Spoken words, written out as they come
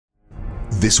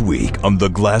This week on the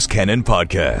Glass Cannon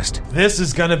Podcast. This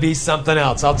is going to be something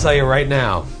else, I'll tell you right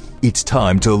now. It's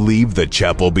time to leave the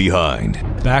chapel behind.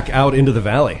 Back out into the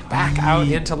valley. Back out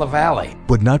into the valley.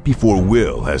 But not before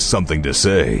Will has something to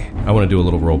say. I want to do a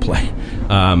little role play.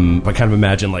 I kind of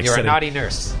imagine like You're sitting... a naughty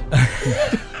nurse.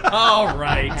 All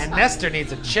right. And Nestor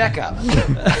needs a checkup.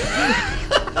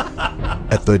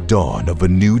 At the dawn of a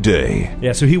new day.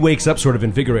 Yeah, so he wakes up sort of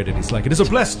invigorated. He's like, it is a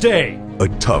blessed day. A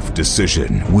tough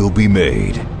decision will be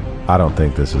made. I don't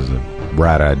think this is a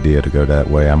right idea to go that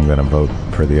way. I'm going to vote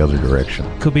for the other direction.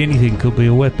 Could be anything. Could be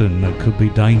a weapon. It could be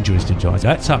dangerous to try.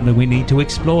 That's something we need to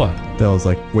explore. Della's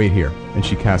like, wait here. And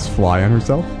she casts fly on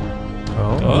herself.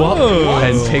 What?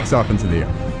 And takes off into the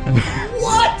air.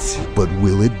 What? But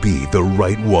will it be the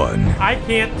right one? I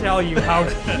can't tell you how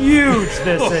huge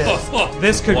this is.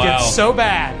 This could get so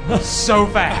bad, so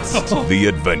fast. The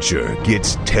adventure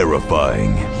gets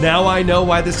terrifying. Now I know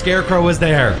why the scarecrow was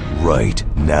there. Right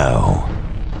now.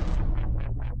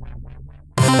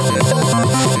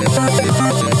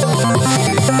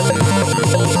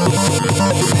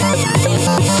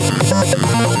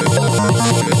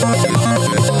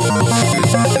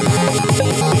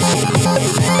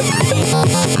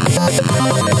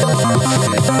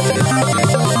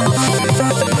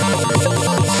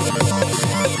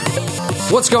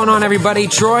 What's going on, everybody?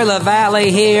 Troy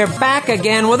LaValle here, back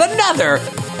again with another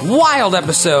wild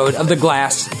episode of the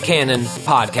Glass Cannon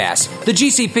Podcast. The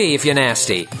GCP, if you're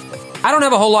nasty. I don't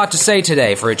have a whole lot to say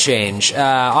today for a change.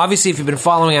 Obviously, if you've been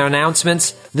following our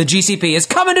announcements, the GCP is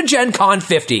coming to Gen Con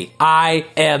 50. I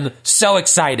am so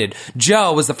excited.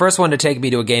 Joe was the first one to take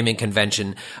me to a gaming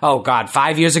convention,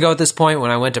 5 years ago at this point when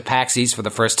I went to PAX East for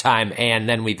the first time, and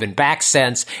then we've been back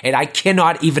since, and I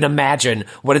cannot even imagine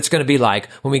what it's going to be like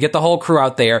when we get the whole crew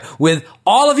out there with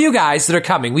all of you guys that are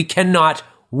coming. We cannot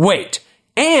wait.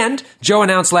 And Joe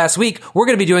announced last week we're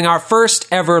going to be doing our first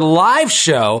ever live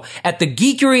show at the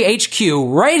Geekery HQ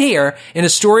right here in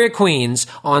Astoria, Queens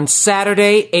on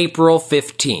Saturday, April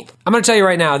 15th. I'm going to tell you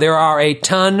right now, there are a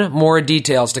ton more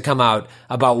details to come out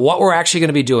about what we're actually going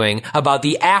to be doing, about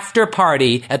the after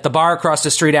party at the bar across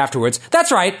the street afterwards.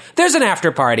 That's right, there's an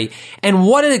after party, and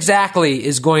what exactly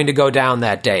is going to go down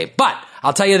that day. But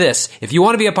I'll tell you this, if you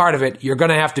want to be a part of it, you're going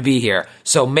to have to be here.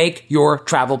 So make your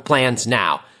travel plans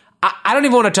now. I don't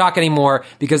even want to talk anymore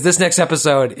because this next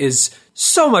episode is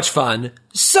so much fun,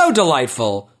 so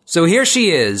delightful. So here she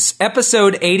is,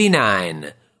 episode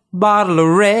 89. Bottle of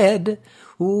red,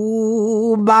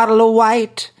 ooh, bottle of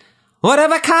white.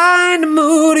 Whatever kind of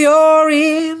mood you're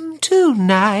in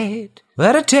tonight.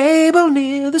 At a table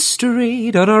near the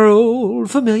street on our old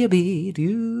familiar beat,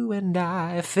 you and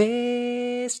I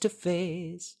face to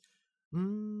face.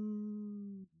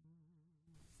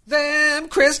 Them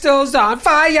crystals on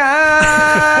fire.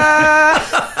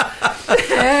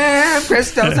 Them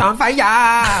crystals on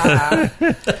fire.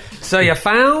 So you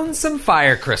found some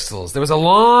fire crystals. There was a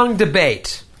long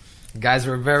debate. You guys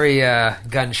were very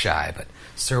gun shy, but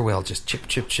Sir Will just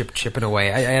chipping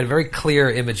away. I had a very clear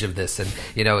image of this, and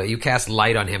you cast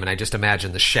light on him, and I just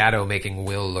imagined the shadow making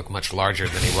Will look much larger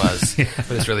than he was,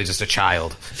 but it's really just a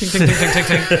child. Ting, ting, ting, ting,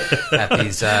 ting, ting, at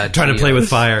these trying to play with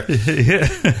fire.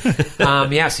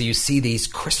 So you see these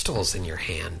crystals in your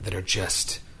hand that are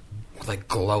just like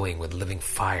glowing with living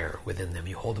fire within them.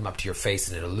 You hold them up to your face,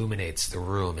 and it illuminates the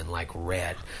room in like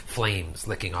red flames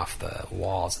licking off the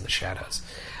walls and the shadows.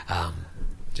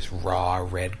 Just raw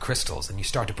red crystals, and you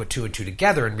start to put two and two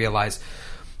together and realize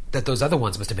that those other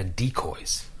ones must have been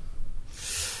decoys.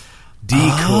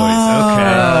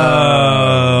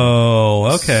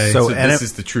 Okay. So this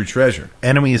is the true treasure.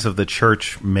 Enemies of the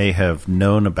church may have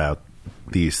known about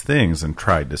these things and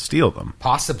tried to steal them.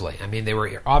 Possibly. I mean, they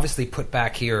were obviously put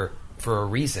back here for a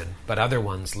reason, but other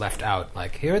ones left out.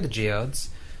 Like, here are the geodes.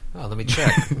 Oh, let me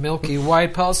check. Milky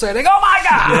white pulsating. Oh my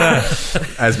God! Yeah.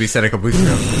 As we said a couple weeks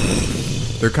ago,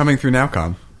 they're coming through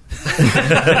Nowcom.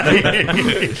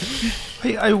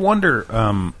 Hey, I wonder,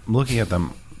 looking at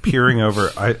them, peering over,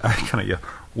 I kind of yell,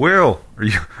 Will,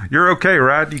 you're okay,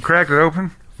 right? You cracked it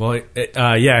open? Well,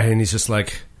 yeah, and he's just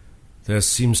like, there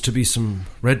seems to be some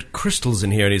red crystals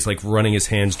in here, and he's like running his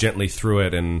hands gently through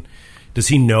it, and does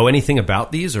he know anything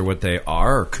about these or what they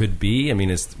are or could be? I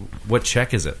mean, what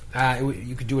check is it?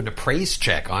 You could do an appraise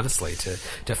check, honestly,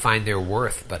 to find their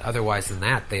worth. But otherwise than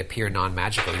that, they appear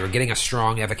non-magical. You're getting a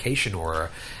strong evocation aura,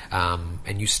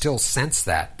 and you still sense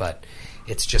that, but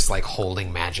it's just like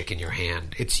holding magic in your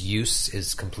hand. Its use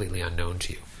is completely unknown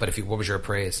to you. But what was your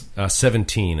appraise?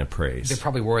 17 appraise. They're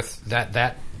probably worth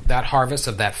that harvest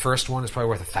of that first one is probably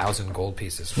worth 1,000 gold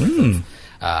pieces worth of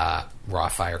raw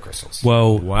fire crystals.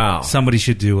 Well, wow. Somebody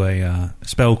should do a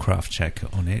spellcraft check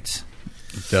on it.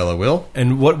 Della will.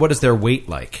 And what is their weight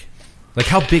like? Like,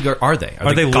 how big are they?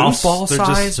 Are they golf loose? ball They're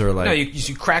size just- or like? No,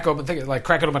 you crack open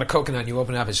a coconut and you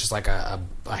open it up. It's just like a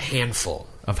handful.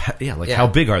 How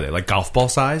big are they? Like golf ball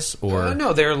size or?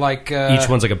 No, they're like each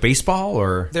one's like a baseball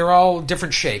or? They're all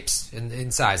different shapes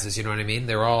in sizes. You know what I mean?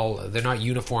 They're not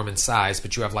uniform in size,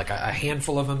 but you have like a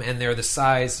handful of them, and they're the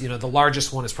size. The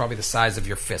largest one is probably the size of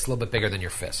your fist, a little bit bigger than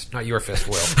your fist. Not your fist,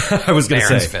 Will. I was going to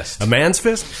say fist. a man's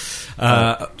fist.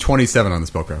 27 on the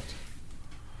spellcraft.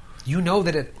 You know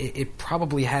that it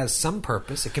probably has some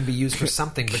purpose. It can be used for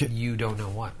something, but you don't know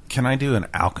what. Can I do an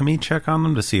alchemy check on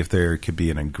them to see if there could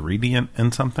be an ingredient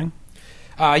in something?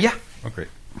 Yeah. Okay.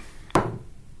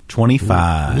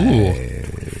 25.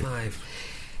 5.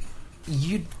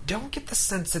 You don't get the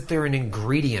sense that they're an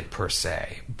ingredient per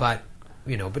se, but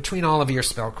between all of your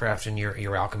spellcraft and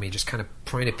your alchemy, just kind of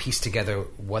trying to piece together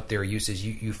what their use is,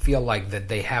 you feel like that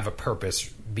they have a purpose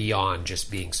beyond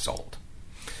just being sold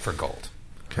for gold.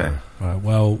 Okay. Right,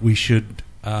 well, we should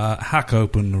hack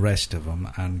open the rest of them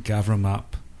and gather them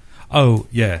up. Oh,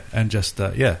 yeah, and just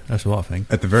that's what I think.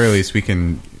 At the very least, we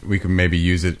can maybe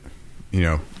use it,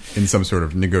 in some sort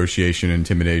of negotiation,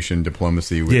 intimidation,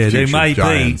 diplomacy with future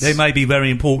giants. They may be very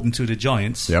important to the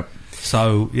giants. Yep.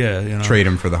 So Trade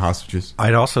them for the hostages.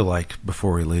 I'd also like,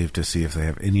 before we leave, to see if they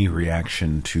have any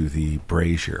reaction to the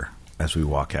brazier as we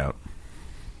walk out.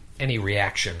 Any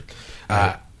reaction?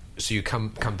 So you come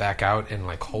back out and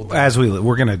like hold them. As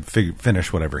we're going to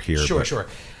finish whatever here. Sure.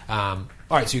 All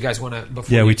right, so you guys want to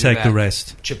before we do take that, the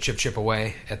rest. Chip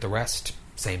away at the rest.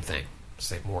 Same thing.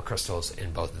 More crystals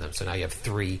in both of them. So now you have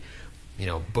 3,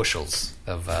 bushels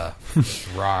of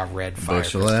raw red fire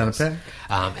Bushel and a crystals.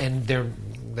 pack. And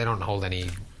they don't hold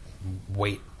any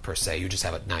weight per se. You just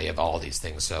have it. Now you have all these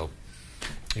things, so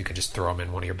you can just throw them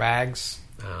in one of your bags.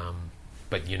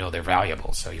 But they're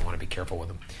valuable, so you want to be careful with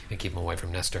them and keep them away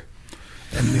from Nestor.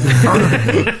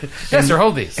 Nestor,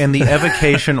 hold these. And the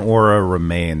evocation aura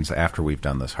remains after we've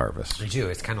done this harvest. They do.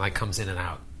 It's kind of like comes in and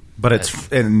out. But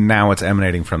now it's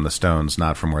emanating from the stones,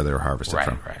 not from where they were harvested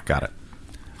from. Right. Got it.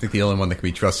 I think the only one that can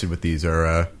be trusted with these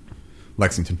are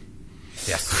Lexington.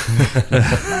 Yes.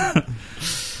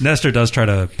 Nestor does try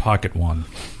to pocket one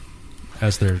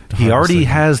as they're He already harvesting.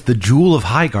 has the Jewel of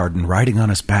Highgarden riding on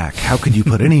his back. How could you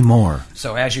put any more?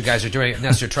 So as you guys are doing it,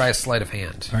 Nestor, try a sleight of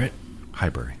hand. All right.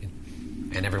 Highbury.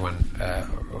 And everyone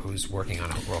who's working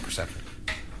on roll perception.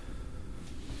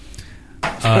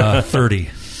 30.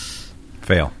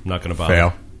 Fail. Not going to bother.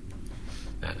 Fail.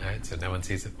 All right, so no one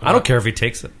sees it. I don't care if he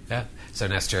takes it. Yeah. So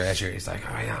Nestor, he's like,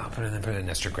 oh yeah, I'll put it in.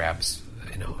 Nestor grabs,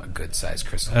 a good sized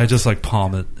crystal. I just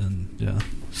palm it and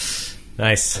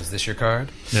Nice. Is this your card?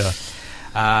 yeah.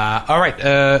 All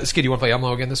right, Skid, you want to play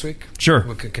Umlo again this week? Sure.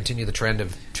 We could continue the trend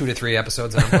of 2 to 3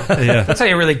 episodes on Umlo. Yeah. That's how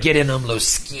you really get in Umlo's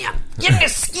skin. Get in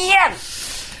his skin!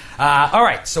 All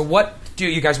right, so what do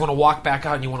you guys want to walk back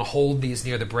out and you want to hold these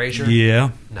near the brazier?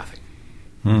 Yeah. Nothing.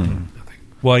 Hmm. Nothing.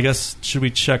 Well, I guess should we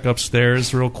check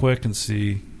upstairs real quick and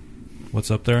see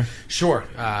what's up there? Sure.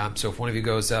 So if one of you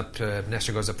goes up,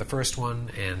 Nestor goes up the first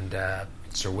one, and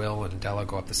Sir Will and Della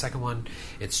go up the second one.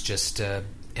 It's just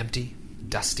empty,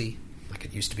 dusty, like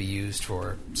it used to be used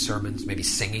for sermons, maybe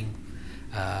singing,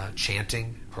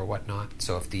 chanting, or whatnot.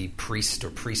 So if the priest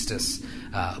or priestess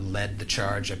led the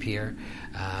charge up here,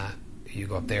 you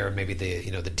go up there, and maybe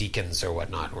the deacons or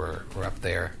whatnot were up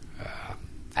there,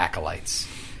 acolytes.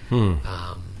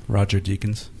 Roger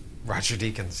Deakins. Roger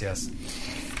Deakins, yes.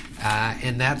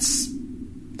 And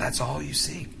that's all you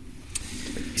see.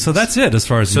 So that's it as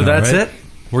far as you know, that's right? it?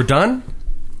 We're done?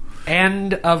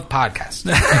 End of podcast.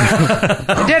 We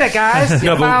did it, guys.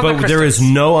 No, You found the but there is crystals.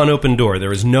 no unopened door.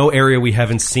 There is no area we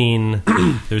haven't seen.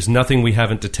 There's nothing we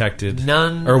haven't detected.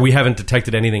 None. Or we haven't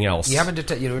detected anything else. You haven't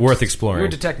detected. Worth exploring. You were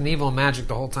detecting evil and magic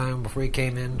the whole time before you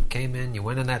came in. You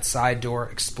went in that side door.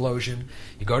 Explosion.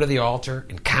 You go to the altar.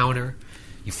 Encounter.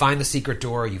 You find the secret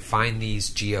door. You find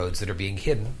these geodes that are being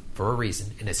hidden for a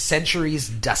reason in a centuries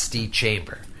dusty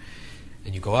chamber.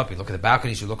 And you go up, you look at the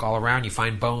balconies, you look all around, you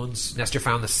find bones. Nestor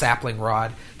found the sapling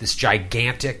rod, this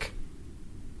gigantic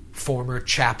former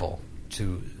chapel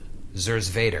to Zer's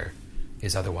Vader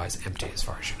is otherwise empty as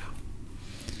far as you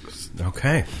know.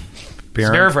 Okay. It's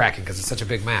nerve-wracking because it's such a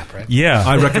big map, right? Yeah.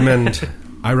 I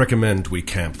recommend we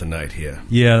camp the night here.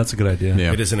 Yeah, that's a good idea.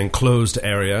 Yeah. It is an enclosed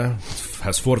area,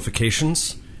 has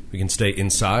fortifications. We can stay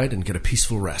inside and get a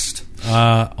peaceful rest.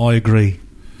 I agree.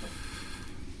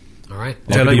 All right.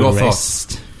 Della, your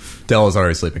rest. thoughts? Della's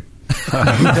already sleeping.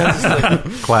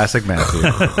 Classic Matthew.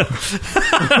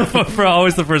 For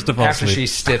always the first to fall After asleep. she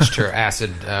stitched her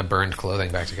acid-burned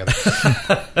clothing back together.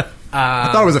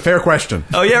 I thought it was a fair question.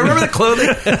 Oh, yeah, remember the clothing?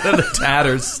 The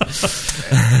tatters.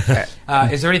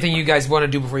 Is there anything you guys want to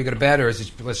do before you go to bed, or is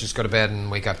it, let's just go to bed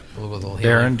and wake up a little healing?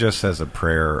 Baron just says a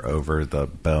prayer over the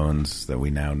bones that we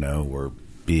now know were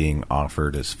being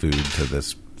offered as food to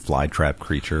this flytrap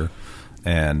creature.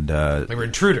 And they were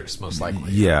intruders, most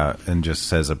likely. Yeah, and just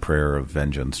says a prayer of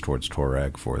vengeance towards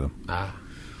Torag for them.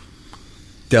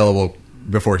 Della will,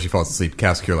 before she falls asleep,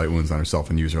 cast Cure Light Wounds on herself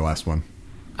and use her last one.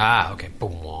 Okay.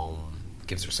 Boom.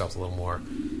 Gives herself a little more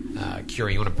cure.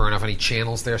 You want to burn off any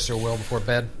channels there, Sir Will, before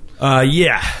bed?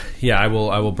 Yeah. I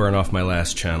will burn off my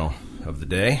last channel of the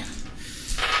day.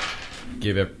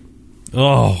 Give it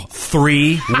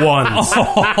 3 ones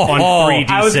on 3d6.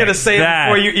 I was going to say it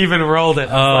before you even rolled it.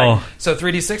 Like, so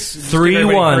 3d6? 3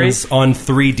 ones on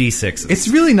 3d6s. It's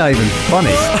really not even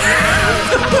funny.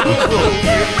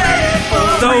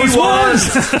 Those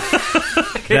ones!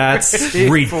 That's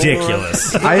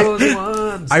ridiculous.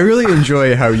 I really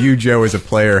enjoy how you, Joe, as a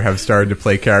player, have started to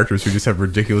play characters who just have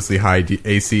ridiculously high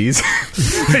ACs.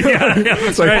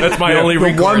 It's like, that's my only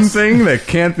recourse. The one thing that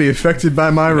can't be affected by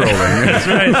my rolling. That's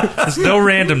right. There's no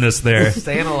randomness there.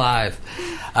 Staying alive.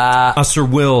 Sir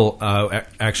Will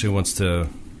actually wants to...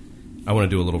 I want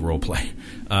to do a little role play.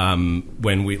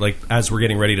 When we, like, as we're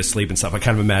getting ready to sleep and stuff, I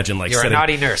kind of imagine, like, you're a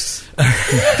naughty nurse.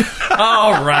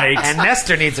 All right. And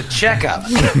Nestor needs a checkup.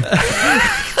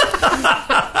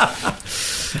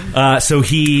 So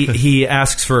he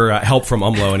asks for help from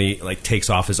Umlo, and he, like,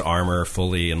 takes off his armor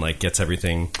fully and, like, gets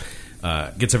everything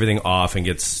off and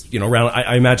gets, around.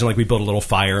 I imagine, like, we build a little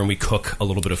fire and we cook a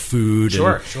little bit of food.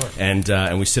 Sure.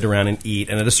 And we sit around and eat.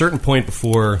 And at a certain point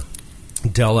before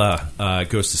Della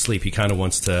goes to sleep, he kind of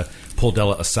wants to pull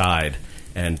Della aside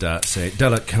and say,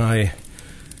 Della, may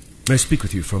I speak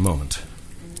with you for a moment?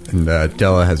 And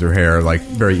Della has her hair, like,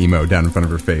 very emo down in front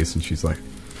of her face, and she's like,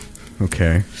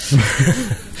 okay.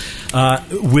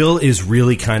 Will is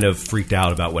really kind of freaked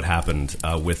out about what happened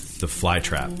with the fly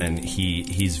trap, and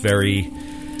he's very...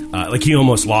 like, he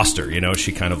almost lost her,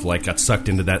 she kind of, like, got sucked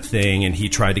into that thing, and he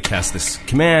tried to cast this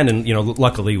command, and,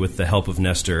 luckily with the help of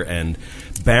Nestor and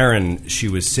Baron, she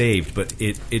was saved, but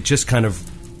it just kind of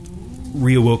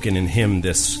reawoken in him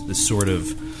this sort of,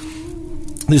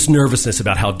 this nervousness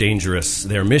about how dangerous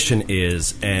their mission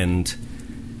is, and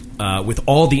with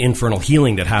all the infernal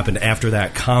healing that happened after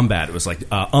that combat, it was like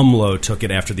Umlo took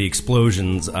it after the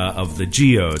explosions of the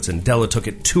geodes, and Della took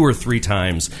it 2 or 3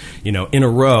 times, in a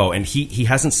row, and he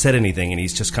hasn't said anything, and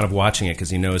he's just kind of watching it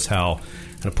because he knows how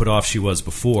kind of put off she was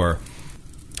before,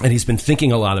 and he's been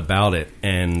thinking a lot about it,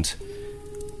 and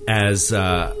as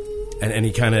and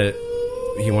he kind of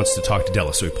he wants to talk to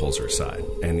Della, so he pulls her aside,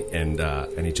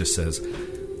 and he just says,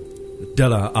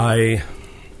 Della, I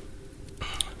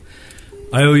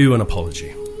owe you an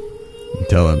apology.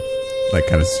 Della, like,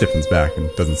 kind of stiffens back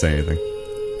and doesn't say anything.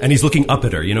 And he's looking up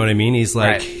at her, you know what I mean? He's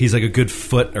like right. He's like a good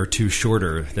foot or 2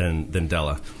 shorter than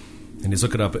Della. And he's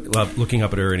looking up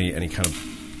at her, and he kind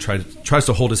of tries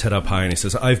to hold his head up high, and he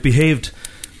says, I've behaved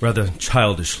rather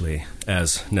childishly,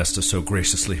 as Nesta so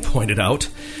graciously pointed out.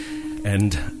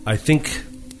 And I think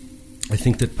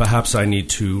that perhaps I need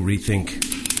to rethink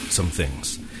some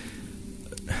things.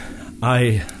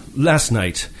 Last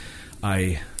night,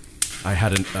 I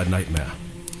had a nightmare.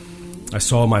 I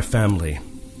saw my family,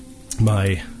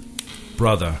 my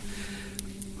brother.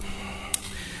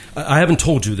 I haven't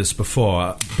told you this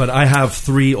before, but I have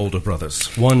 3 older brothers.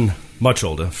 One much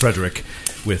older, Frederick,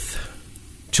 with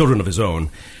children of his own.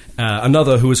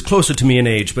 Another who is closer to me in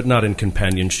age, but not in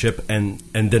companionship, and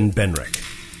then Benrick.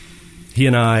 He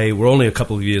and I were only a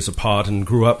couple of years apart and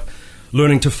grew up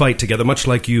learning to fight together, much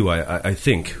like you, I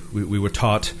think. We were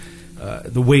taught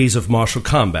the ways of martial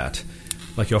combat,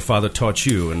 like your father taught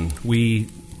you, and we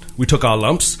took our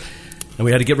lumps, and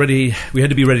we had to get ready. We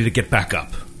had to be ready to get back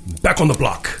up, back on the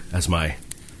block, as my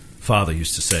father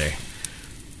used to say.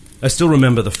 I still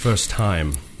remember the first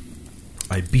time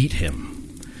I beat him.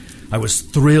 I was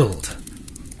thrilled.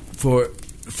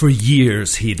 For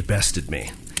years he'd bested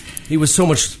me. He was so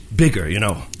much bigger,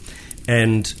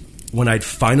 and when I'd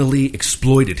finally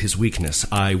exploited his weakness,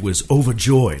 I was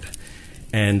overjoyed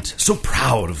and so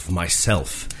proud of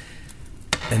myself.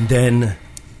 And then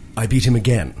I beat him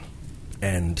again,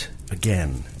 and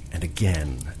again, and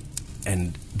again.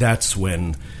 And that's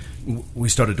when we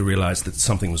started to realize that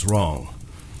something was wrong.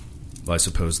 Well, I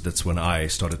suppose that's when I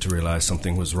started to realize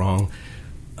something was wrong.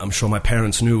 I'm sure my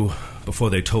parents knew before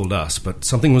they told us, but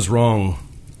something was wrong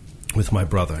with my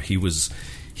brother. He was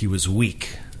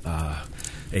weak.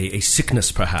 A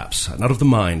sickness, perhaps, not of the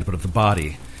mind, but of the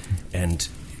body. And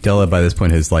Della, by this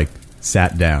point, has, like,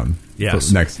 sat down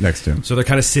Yes. Next to him. So they're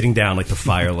kind of sitting down, like the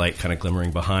firelight kind of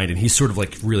glimmering behind, and he's sort of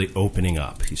like really opening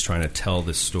up. He's trying to tell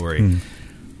this story.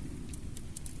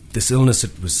 This illness,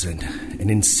 it was an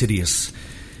insidious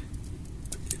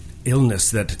illness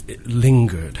that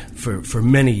lingered for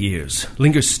many years.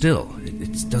 Lingers still.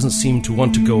 It doesn't seem to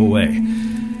want to go away.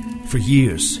 For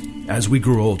years, as we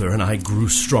grew older and I grew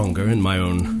stronger in my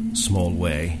own small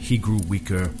way, he grew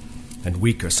weaker and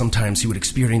weaker. Sometimes he would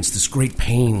experience this great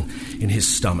pain in his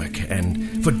stomach,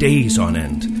 and for days on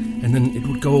end, and then it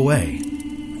would go away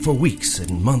for weeks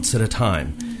and months at a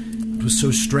time. It was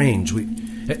so strange.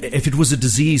 If it was a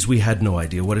disease, we had no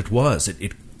idea what it was.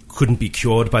 It couldn't be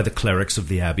cured by the clerics of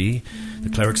the abbey, the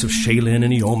clerics of Shaylin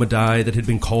and Eomedai that had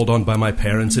been called on by my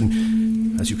parents,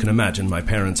 and as you can imagine, my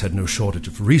parents had no shortage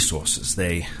of resources.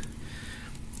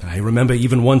 I remember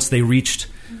even once they reached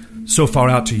so far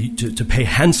out to pay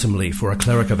handsomely for a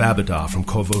cleric of Abadar from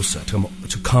Corvosa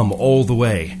to come all the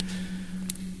way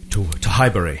to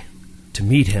Highbury to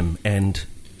meet him, and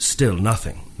still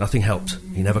nothing helped.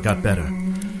 He never got better.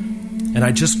 And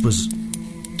I just was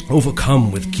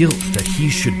overcome with guilt that he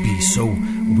should be so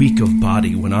weak of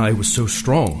body when I was so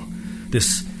strong.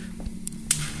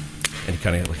 And he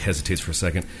kind of hesitates for a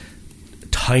second,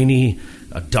 tiny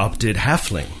adopted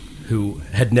halfling who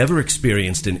had never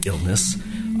experienced an illness.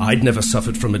 I'd never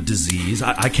suffered from a disease.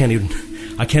 I can't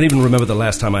even remember the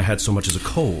last time I had so much as a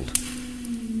cold.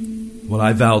 Well,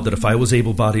 I vowed that if I was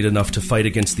able-bodied enough to fight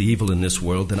against the evil in this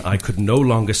world, then I could no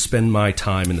longer spend my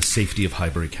time in the safety of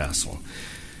Highbury Castle.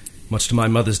 Much to my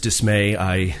mother's dismay,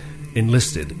 I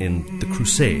enlisted in the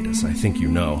Crusade, as I think you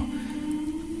know.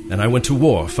 And I went to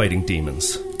war fighting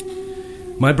demons.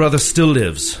 My brother still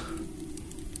lives.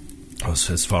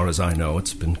 As far as I know,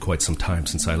 it's been quite some time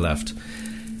since I left.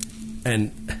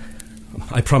 And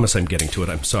I promise I'm getting to it.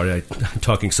 I'm sorry I'm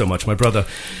talking so much. My brother,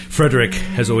 Frederick,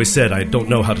 has always said I don't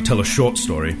know how to tell a short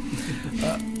story.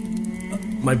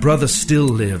 My brother still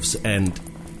lives, and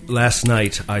last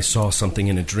night I saw something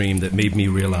in a dream that made me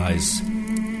realize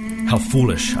how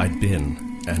foolish I'd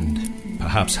been, and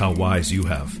perhaps how wise you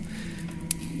have.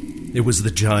 It was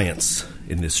the giants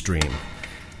in this dream.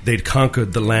 They'd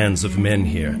conquered the lands of men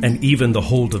here, and even the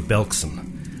hold of Belkson.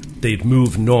 They'd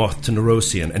moved north to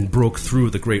Nerosian and broke through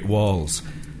the great walls.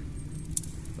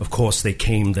 Of course, they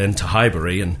came then to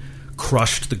Highbury and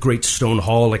crushed the great stone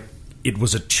hall like it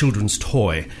was a children's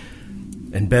toy.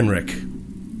 And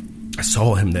Benric, I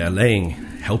saw him there laying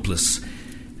helpless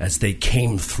as they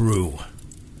came through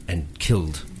and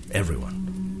killed everyone.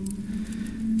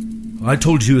 I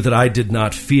told you that I did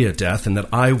not fear death and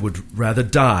that I would rather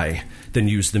die than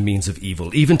use the means of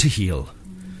evil, even to heal.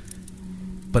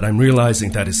 But I'm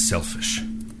realizing that is selfish.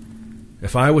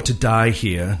 If I were to die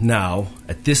here, now,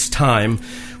 at this time,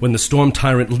 when the Storm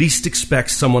Tyrant least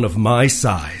expects someone of my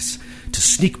size to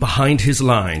sneak behind his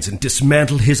lines and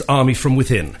dismantle his army from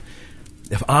within,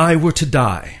 if I were to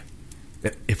die,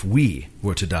 if we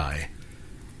were to die,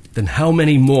 then how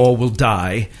many more will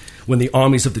die when the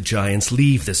armies of the giants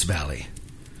leave this valley?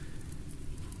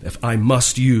 If I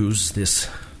must use this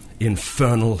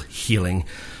infernal healing,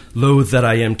 loath that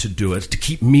I am to do it, to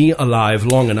keep me alive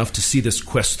long enough to see this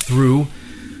quest through,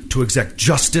 to exact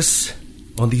justice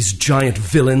on these giant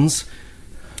villains,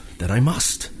 then I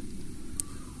must.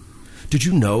 Did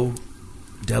you know,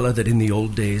 Della, that in the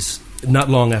old days, not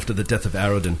long after the death of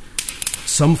Aroden,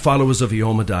 some followers of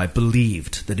Eomedai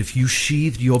believed that if you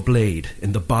sheathed your blade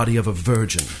in the body of a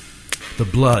virgin, the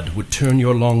blood would turn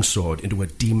your longsword into a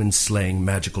demon-slaying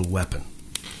magical weapon?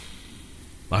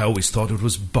 I always thought it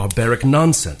was barbaric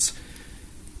nonsense.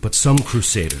 But some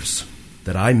crusaders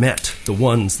that I met, the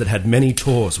ones that had many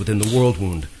tours within the World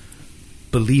Wound,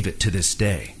 believe it to this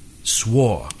day,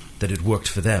 swore that it worked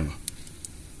for them.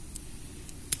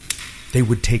 They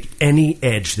would take any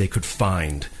edge they could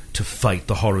find to fight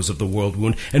the horrors of the World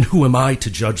Wound, and who am I to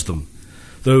judge them?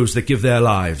 Those that give their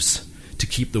lives to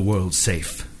keep the world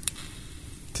safe.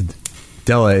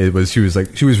 Della, she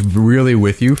was really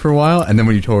with you for a while, and then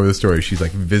when you told her the story, she's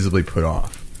like visibly put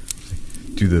off.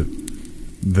 Do the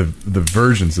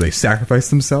virgins, do they sacrifice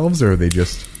themselves, or are they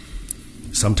just...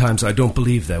 Sometimes I don't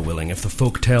believe they're willing. If the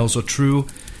folk tales are true,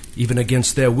 even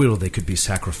against their will they could be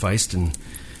sacrificed,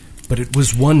 but it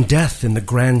was one death in the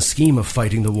grand scheme of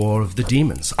fighting the war of the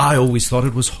demons. I always thought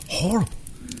it was horrible.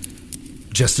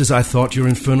 Just as I thought your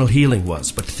infernal healing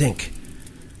was. But think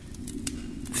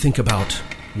about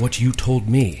what you told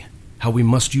me, how we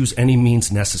must use any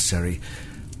means necessary.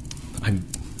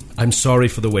 I'm sorry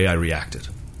for the way I reacted.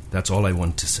 That's all I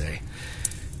want to say.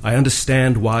 I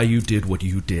understand why you did what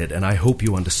you did, and I hope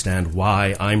you understand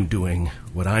why I'm doing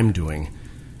what I'm doing.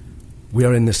 We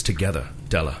are in this together,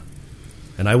 Della,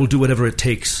 and I will do whatever it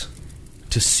takes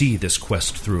to see this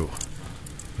quest through.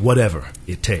 Whatever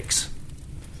it takes.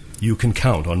 You can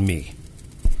count on me.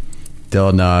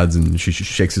 Della nods and she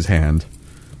shakes his hand.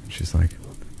 She's like,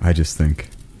 I just think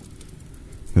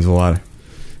there's a lot of...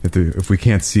 If we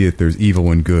can't see it, there's evil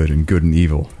and good and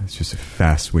evil. It's just a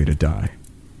fast way to die.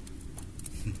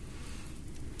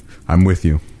 I'm with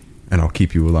you, and I'll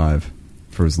keep you alive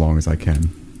for as long as I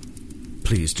can.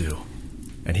 Please do.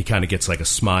 And he kind of gets like a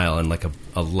smile and like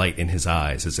a light in his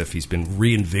eyes, as if he's been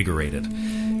reinvigorated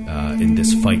in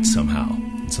this fight somehow,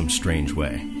 in some strange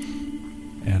way.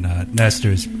 And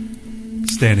Nestor's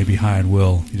standing behind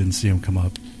Will. You didn't see him come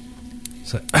up.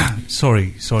 So,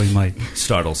 sorry, mate.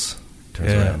 Startles.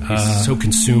 Turns around. He's so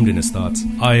consumed in his thoughts.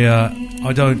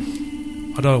 I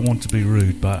don't want to be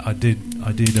rude, but I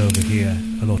did overhear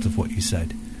a lot of what you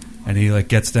said. And he like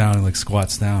gets down and like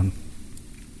squats down.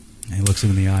 And he looks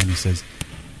him in the eye and he says,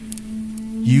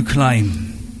 "You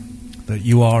claim that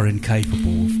you are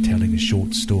incapable of telling a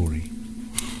short story.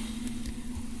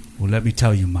 Well, let me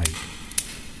tell you, mate.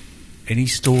 Any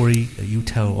story that you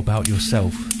tell about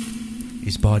yourself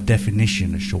is by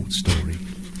definition a short story."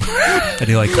 And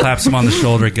he like claps him on the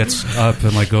shoulder, gets up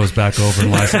and like goes back over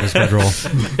and lies on his bedroll.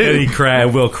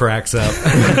 And Will cracks up.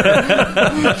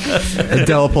 And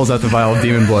Della pulls out the vial of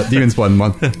demon's blood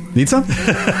and need some?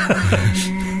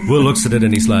 Will looks at it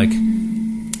and he's like,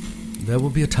 there will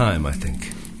be a time, I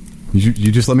think.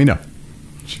 You just let me know.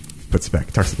 She puts it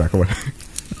back, tucks it back away.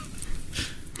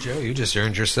 Joe, you just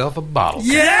earned yourself a bottle.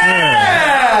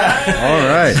 Yeah! All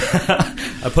right.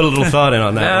 I put a little thought in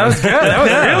on that. That was good. That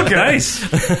was real good.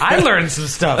 Nice. I learned some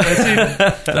stuff.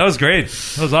 That was great.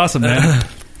 That was awesome, man.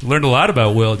 Learned a lot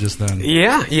about Will just then.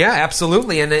 Yeah,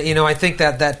 absolutely. And I think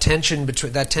that tension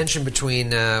between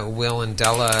Will and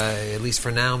Della, at least for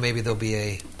now, maybe there'll be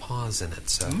a pause in it.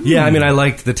 So yeah, I mean, I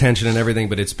liked the tension and everything,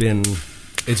 but it's been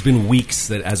weeks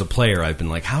that as a player I've been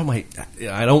like, how am I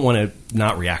don't want to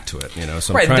not react to it, so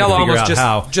I'm right. trying Della to figure almost out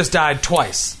how just died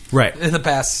twice, right, in the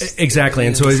past. Exactly.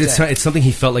 And so it's something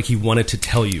he felt like he wanted to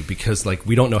tell you, because like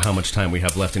we don't know how much time we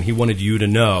have left, and he wanted you to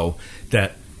know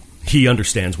that he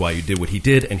understands why you did what he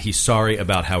did, and he's sorry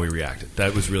about how he reacted.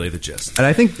 That was really the gist. And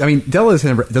I think, Della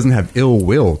doesn't have ill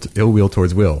will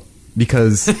towards Will,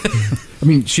 because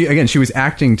she was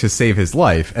acting to save his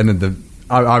life, and then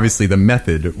obviously the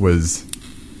method was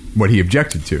what he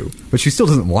objected to, but she still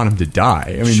doesn't want him to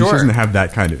die. She doesn't have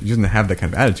that kind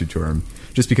of attitude to him.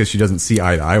 Just because she doesn't see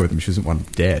eye to eye with him, she doesn't want him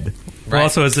dead. Right. Well,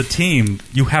 also as a team,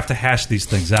 you have to hash these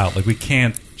things out. Like, we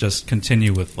can't just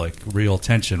continue with like real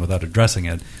tension without addressing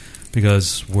it,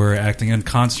 because we're acting in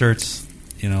concerts.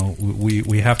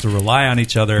 We have to rely on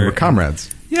each other. We're comrades.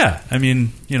 Yeah,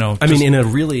 in a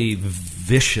really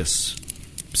vicious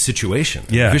situation,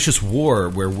 vicious war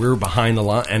where we're behind the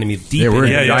enemy deep. Yeah, we're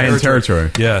in giant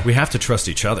territory. Yeah, we have to trust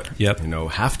each other. Yep,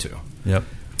 have to. Yep.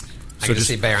 I can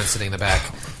see Baron sitting in the back,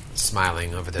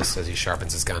 smiling over this as he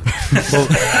sharpens his gun.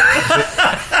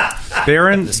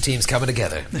 Baron, this team's coming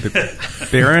together.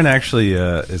 Baron actually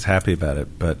is happy about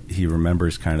it, but he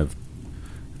remembers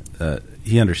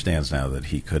he understands now that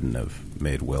he couldn't have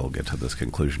made Will get to this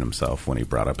conclusion himself when he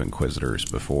brought up Inquisitors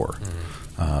before,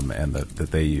 and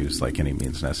that they use like any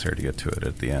means necessary to get to it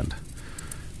at the end.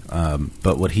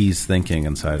 But what he's thinking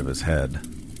inside of his head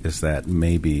is that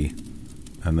maybe,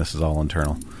 and this is all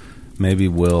internal, maybe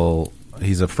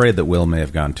he's afraid that Will may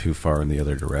have gone too far in the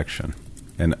other direction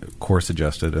and course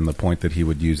adjusted, and the point that he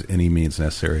would use any means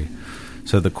necessary.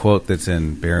 So the quote that's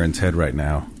in Baron's head right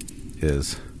now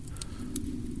is,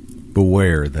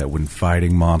 "Beware that when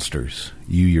fighting monsters,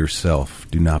 you yourself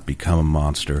do not become a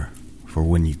monster, for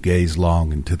when you gaze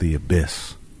long into the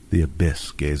abyss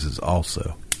gazes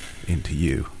also into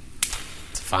you."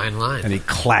 It's a fine line. And he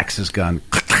clacks his gun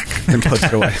and puts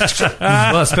it away.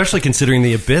 Well, especially considering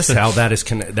the abyss, how that is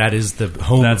the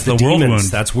home of the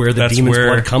demons. That's where the demon's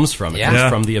blood comes from. It comes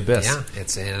from the abyss.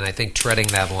 Yeah, and I think treading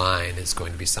that line is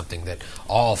going to be something that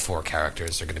all four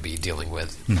characters are going to be dealing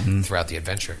with throughout the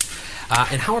adventure.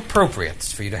 And how appropriate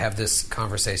for you to have this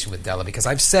conversation with Della, because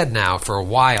I've said now for a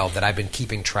while that I've been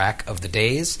keeping track of the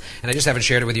days, and I just haven't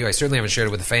shared it with you. I certainly haven't shared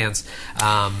it with the fans.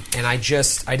 And I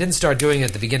didn't start doing it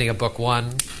at the beginning of book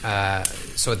 1.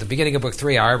 So at the beginning of book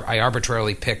 3, I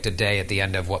arbitrarily picked a day at the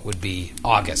end of what would be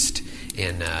August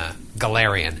in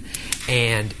Galarian.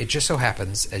 And it just so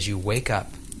happens, as you wake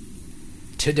up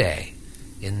today,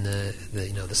 in the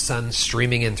sun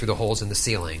streaming in through the holes in the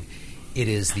ceiling, it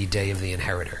is the day of the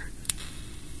Inheritor.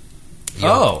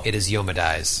 It is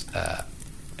Yomadai's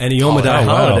and a Yomadai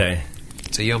holiday.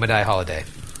 It's a Yomadai holiday.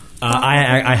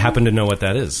 I happen to know what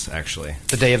that is, actually.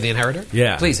 The day of the Inheritor?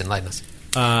 Yeah. Please enlighten us.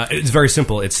 It's very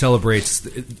simple. It celebrates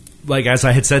like as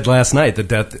I had said last night, the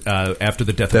death after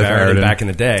the death of Aridin back in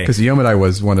the day, because Yomedai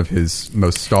was one of his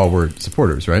most stalwart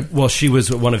supporters, right? Well, she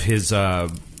was one of his.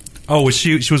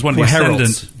 She was one of the heralds.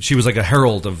 ascendant. She was like a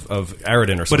herald of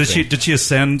Aridin or something. But did she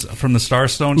ascend from the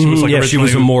Starstone? She was like she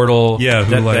was immortal. Yeah,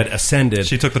 that ascended.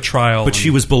 She took the trial, but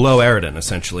she was below Aridin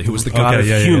essentially, who was the god of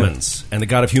humans, and the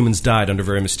god of humans died under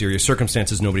very mysterious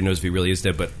circumstances. Nobody knows if he really is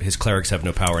dead, but his clerics have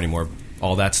no power anymore.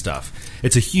 All that stuff.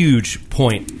 It's a huge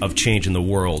point of change in the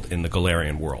world, in the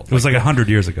Galarian world. It was like 100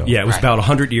 years ago. Yeah, it was about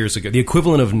 100 years ago. The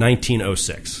equivalent of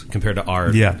 1906 compared to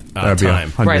our that'd be time.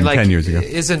 110 years ago.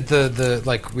 Isn't the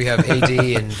like we have AD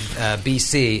and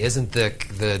BC? Isn't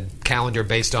the calendar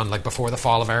based on like before the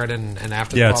fall of Aridin and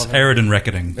after? Yeah, the fall it's Aridin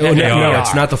reckoning. Oh, no,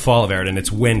 it's not the fall of Aridin.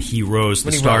 It's when he rose the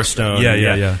Starstone.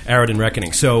 Yeah. Aridin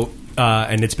reckoning. So,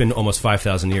 and it's been almost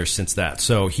 5,000 years since that.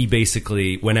 So he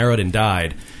basically, when Aridin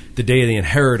died, the Day of the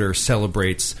Inheritor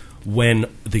celebrates when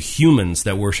the humans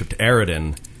that worshipped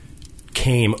Aridin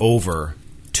came over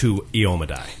to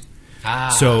Iomadai.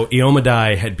 So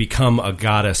Iomadai had become a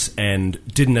goddess and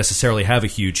didn't necessarily have a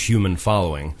huge human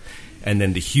following, and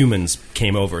then the humans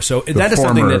came over. So that is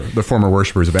something that the former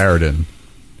worshippers of Aridin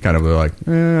kind of were like,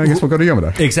 I guess we'll go to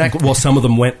Iomadai. Exactly. Well, some of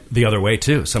them went the other way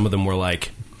too. Some of them were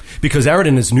like, because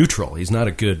Aridin is neutral. He's not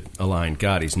a good aligned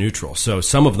god. He's neutral. So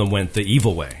some of them went the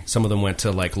evil way. Some of them went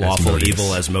to like lawful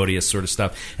evil, Asmodeus sort of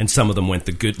stuff. And some of them went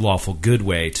the good, lawful good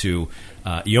way to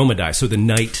Iomadai. So the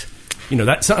night,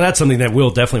 that's something that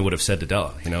Will definitely would have said to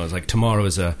Della. It's like tomorrow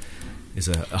is a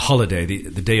holiday,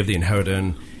 the Day of the Inheritor.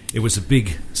 And it was a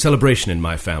big celebration in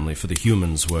my family for the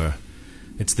humans where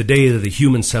it's the day that the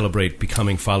humans celebrate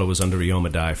becoming followers under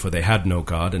Iomadai, for they had no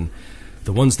god, and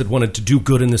the ones that wanted to do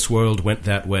good in this world went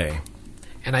that way.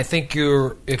 And I think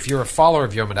if you're a follower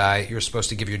of Iomadai, you're supposed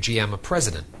to give your GM a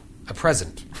present. On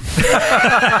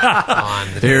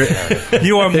the day.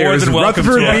 You are more than welcome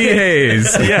Rutherford to B.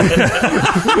 Hayes.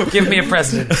 Give me a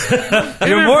president.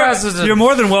 You're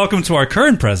more than welcome to our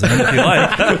current president if you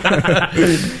like.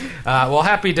 Well,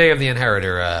 happy Day of the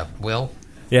Inheritor, Will.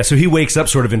 Yeah, so he wakes up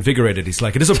sort of invigorated. He's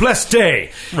like, it is a blessed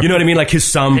day. You know what I mean? Like his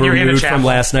somber mood from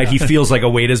last night. He feels like a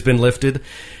weight has been lifted.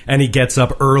 And he gets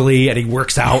up early and he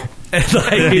works out.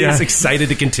 And he's excited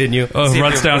to continue.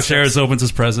 Runs downstairs, opens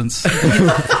his presents. The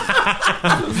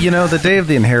Day of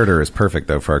the Inheritor is perfect,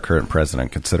 though, for our current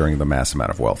president, considering the mass amount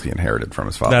of wealth he inherited from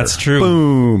his father. That's true.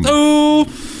 Boom. Oh.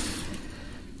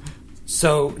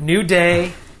 So, new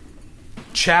day.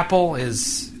 Chapel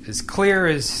is as clear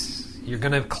as you're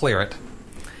going to clear it.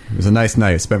 It was a nice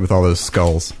night spent with all those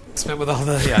skulls. Spent with all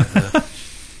the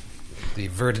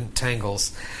verdant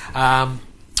tangles. Do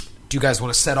you guys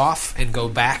want to set off and go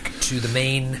back to the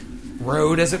main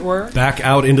road, as it were? Back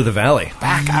out into the valley.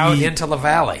 Back out into the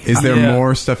valley. Is there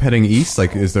more stuff heading east?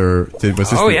 Like, is there...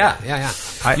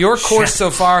 Yeah. Your course so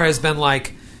far has been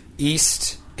like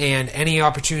east, and any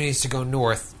opportunities to go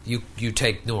north, you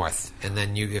take north. And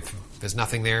then if there's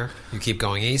nothing there, you keep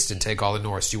going east and take all the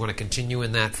north. Do you want to continue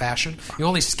in that fashion? You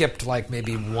only skipped like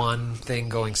maybe one thing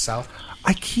going south.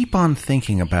 I keep on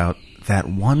thinking about that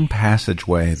one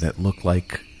passageway that looked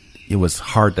like it was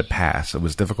hard to pass. It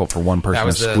was difficult for one person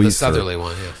to squeeze through. That was the southerly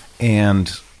one, yeah.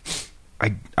 And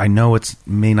I know it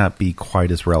may not be quite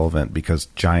as relevant because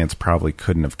giants probably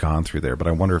couldn't have gone through there, but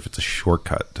I wonder if it's a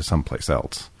shortcut to someplace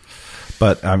else.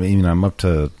 But, I mean, I'm up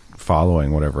to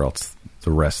following whatever else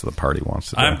the rest of the party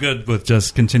wants to do. I'm good with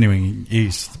just continuing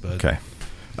east. But. Okay.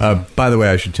 By the way,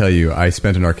 I should tell you, I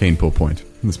spent an arcane pull point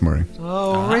this morning.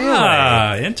 Oh,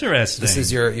 really? Interesting. This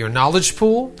is your knowledge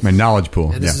pool? My knowledge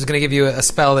pool, and this is going to give you a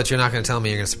spell that you're not going to tell me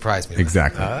you're going to surprise me with.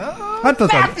 Exactly. I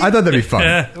thought that'd be fun.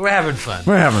 We're having fun.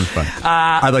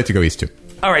 I'd like to go east, too.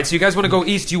 All right, so you guys want to go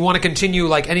east. Do you want to continue,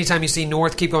 like, anytime you see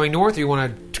north, keep going north, or you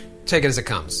want to take it as it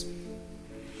comes?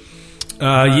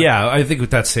 Yeah, I think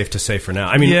that's safe to say for now.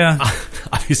 I mean,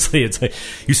 obviously, it's like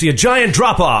you see a giant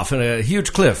drop off and a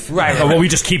huge cliff. Right. Well, we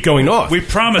just keep going north. We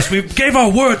promised. We gave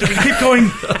our word that we keep going.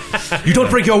 You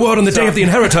don't break your word on the Day of the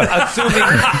Inheritor.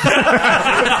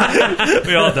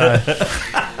 We all die.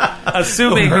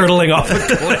 Assuming hurtling off a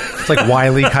cliff. It's like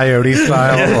Wile E. Coyote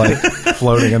style, like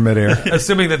floating in midair.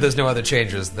 Assuming that there's no other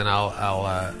changes, then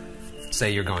I'll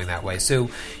say you're going that way. So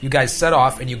you guys set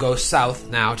off and you go south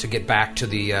now to get back to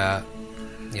the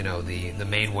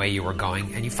main way you were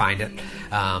going, and you find it.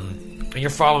 And you're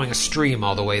following a stream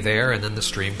all the way there, and then the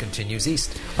stream continues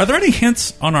east. Are there any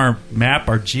hints on our map,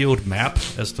 our geode map,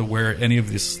 as to where any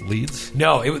of this leads?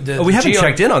 No. We haven't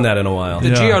checked in on that in a while.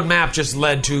 The geode map just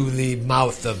led to the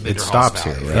mouth of Midderhall's It stops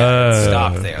Valley. here. Yeah, it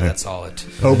stopped there. That's all it...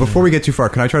 Oh, before we get too far,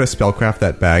 can I try to spellcraft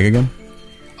that bag again?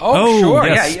 Oh, sure.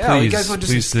 Yes, yeah. please, You guys want to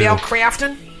do some spell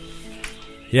crafting?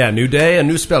 Yeah, new day, a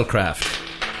new spellcraft.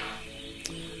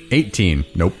 18.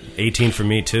 Nope. 18 for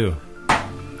me, too.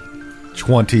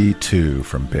 22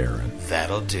 from Baron.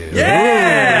 That'll do.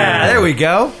 Yeah! There we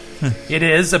go. It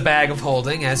is a bag of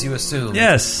holding, as you assumed.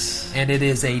 Yes. And it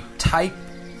is a type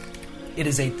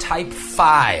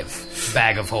 5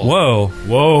 bag of holding. Whoa.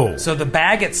 Whoa. So the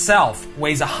bag itself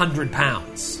weighs 100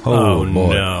 pounds, Oh,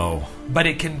 boy. no. but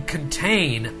it can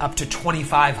contain up to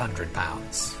 2,500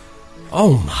 pounds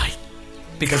Oh, my.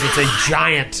 because it's a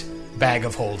giant bag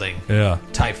of holding, Yeah.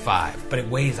 type 5, but it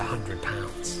weighs 100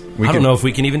 pounds. I don't know if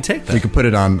we can even take that. We could put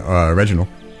it on Reginald.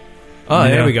 Oh,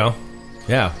 there Yeah. we go.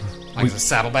 Yeah. Like it's a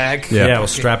saddlebag. Yeah. We'll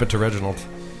strap it to Reginald.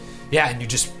 Yeah, and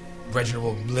Reginald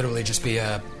will literally just be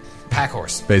a pack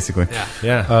horse. Basically. Yeah.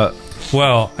 Yeah.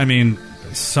 Well, I mean,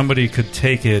 somebody could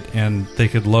take it and they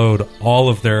could load all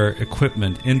of their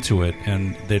equipment into it,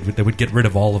 and they would get rid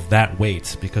of all of that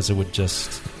weight because it would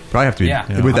just. Probably have to be.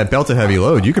 Yeah. With that belted heavy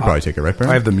load, you could probably take it, right,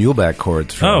 Baron? I have the muleback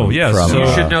cords from... Oh, yes. from, So You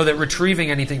should know that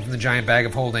retrieving anything from the giant bag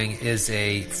of holding is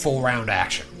a full round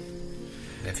action.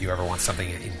 If you ever want something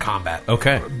in combat.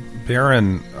 Okay.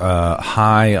 Baron,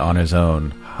 high on his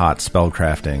own hot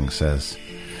spellcrafting, says,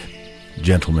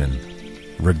 "Gentlemen,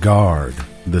 regard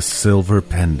the silver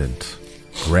pendant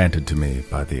granted to me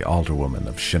by the alderwoman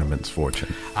of Shinneman's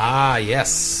Fortune. Ah,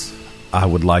 yes. I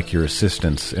would like your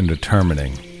assistance in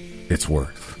determining its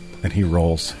worth." And he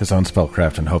rolls his own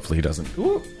spellcraft, and hopefully he doesn't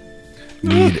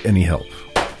need any help.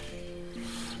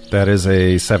 That is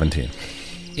a 17.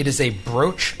 It is a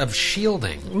brooch of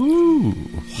shielding.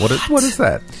 What is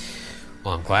that?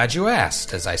 Well, I'm glad you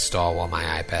asked, as I stall while my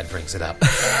iPad brings it up.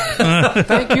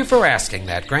 Thank you for asking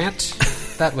that, Grant.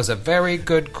 That was a very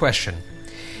good question.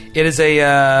 It is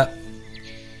a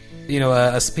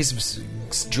piece of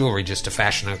jewelry just to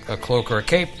fashion a cloak or a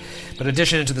cape. But in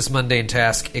addition to this mundane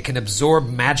task, it can absorb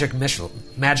magic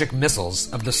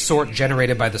missiles of the sort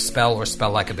generated by the spell or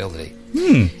spell-like ability.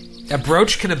 A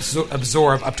brooch can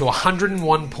absorb up to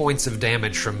 101 points of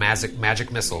damage from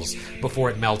magic missiles before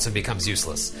it melts and becomes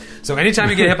useless. So anytime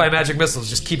you get hit by magic missiles,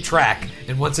 just keep track,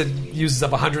 and once it uses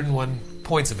up 101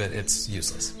 points of it, it's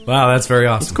useless. Wow, that's very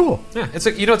awesome. It's cool. Yeah,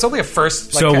 it's only a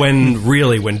first. So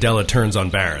when Della turns on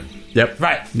Baron, Yep.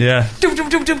 right, Yeah.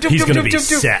 he's going to be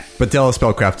set. But Della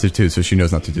spellcrafted too, so she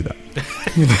knows not to do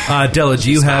that. Della,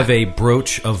 do you have a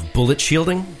brooch of bullet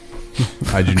shielding?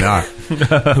 I do not.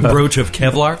 A brooch of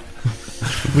Kevlar?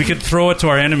 We could throw it to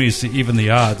our enemies to even the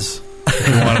odds.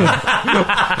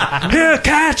 Here,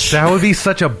 catch! That would be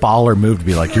such a baller move to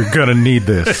be like, "You're gonna need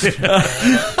this."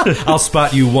 I'll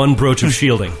spot you one brooch of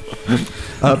shielding.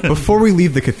 Before we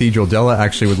leave the cathedral, Della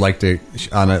actually would like to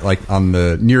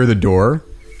near the door.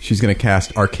 She's going to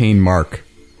cast Arcane Mark.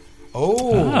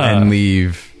 And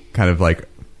leave kind of like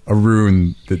a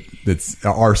rune that's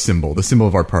our symbol, the symbol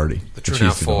of our party. The True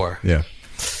Now 4. Yeah.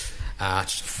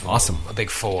 Awesome. A big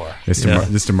 4.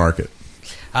 Just to mark it.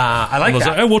 I like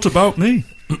that. Hey, what about me?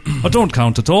 I don't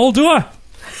count at all, do I?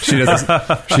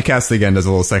 She casts it again, does a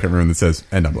little second rune that says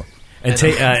 "End Umbla."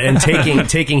 And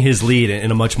taking his lead in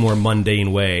a much more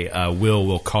mundane way,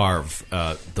 will carve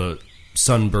the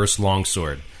sunburst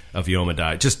longsword of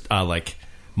Yomadai. Just like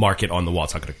mark it on the wall.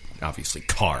 It's not going to obviously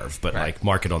carve, but like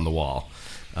mark it on the wall.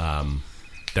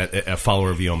 That a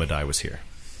follower of Yomadai was here.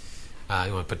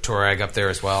 You want to put Torag up there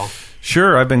as well?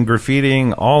 Sure, I've been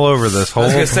graffitiing all over this whole I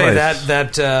was going to place.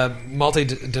 say that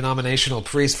multi-denominational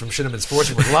priest from Shinneman's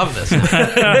Fortune would love this.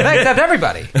 Thanks,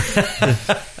 everybody.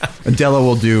 And Della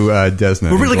will do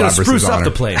Desna. We're really going to spruce up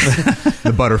the place.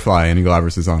 The butterfly in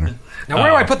Galabras' honor. Now, where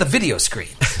do I put the video screen?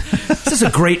 This is a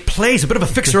great place, a bit of a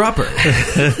fixer-upper.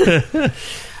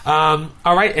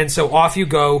 All right, and so off you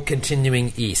go,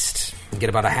 continuing east. You get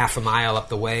about a half a mile up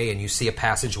the way, and you see a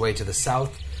passageway to the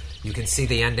south. You can see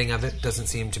the ending of it. Doesn't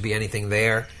seem to be anything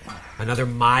there. Another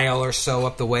mile or so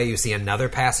up the way, you see another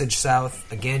passage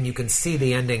south. Again, you can see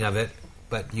the ending of it,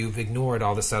 but you've ignored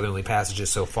all the southerly passages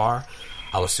so far.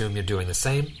 I'll assume you're doing the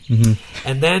same. Mm-hmm.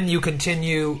 And then you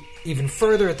continue even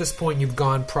further. At this point, you've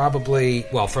gone probably,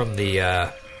 well, from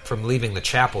leaving the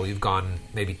chapel, you've gone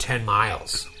maybe 10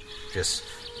 miles, just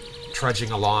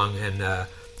trudging along. And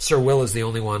Sir Will is the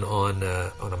only one on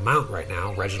a mount right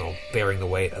now. Reginald bearing the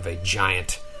weight of a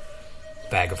giant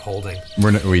bag of holding.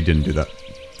 We didn't do that.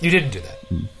 You didn't do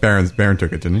that. Baron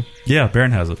took it, didn't he? Yeah,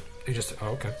 Baron has it. You just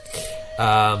okay.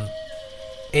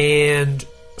 And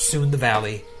soon the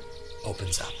valley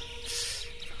opens up,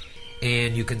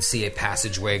 and you can see a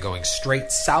passageway going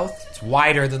straight south. It's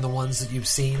wider than the ones that you've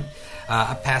seen.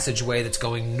 A passageway that's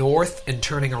going north and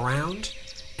turning around,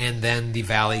 and then the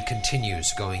valley continues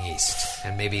going east,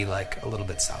 and maybe like a little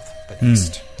bit south, but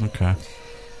east. Okay.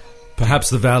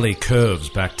 Perhaps the valley curves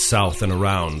back south and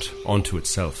around onto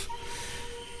itself.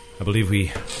 I believe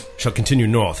we shall continue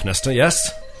north, Nestor,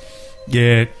 yes?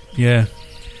 Yeah.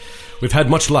 We've had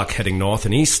much luck heading north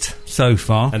and east, So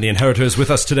far. and the Inheritor is with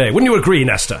us today. Wouldn't you agree,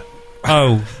 Nestor?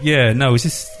 Oh, yeah, no,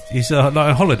 it's like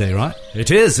a holiday, right?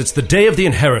 It is. It's the day of the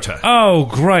Inheritor. Oh,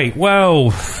 great. Well,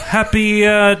 happy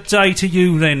day to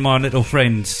you then, my little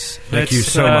friends. Thank you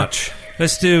so much.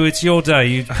 It's your day.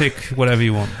 You pick whatever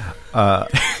you want.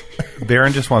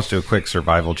 Baron just wants to do a quick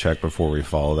survival check before we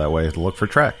follow that way to look for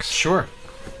tracks. Sure.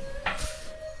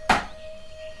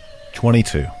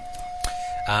 22.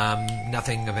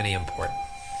 Nothing of any import.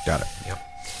 Got it. Yep.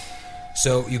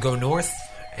 So you go north,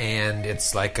 and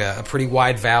it's like a pretty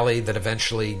wide valley that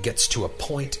eventually gets to a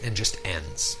point and just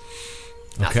ends.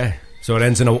 Nothing. Okay. So it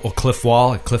ends in a cliff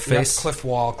wall, a cliff Yep, face? cliff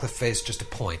wall, cliff face, just a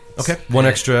point. Okay. One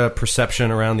And- extra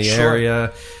perception around the Sure.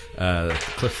 area. The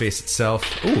cliff face itself.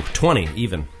 Ooh, 20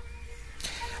 even.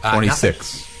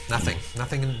 26. Nothing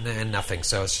and nothing.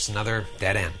 So it's just another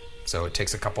dead end. So it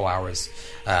takes a couple hours.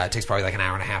 It takes probably like an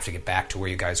hour and a half to get back to where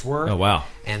you guys were. Oh, wow.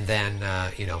 And then,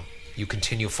 you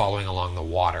continue following along the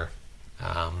water.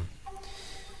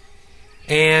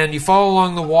 And you follow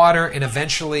along the water, and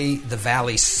eventually the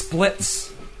valley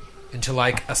splits into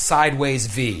like a sideways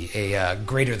V, a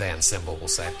greater than symbol, we'll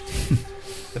say.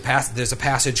 There's a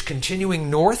passage continuing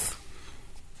north,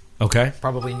 Okay.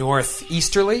 probably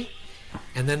northeasterly,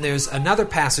 and then there's another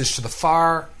passage to the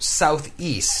far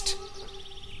southeast.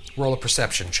 Roll a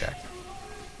perception check.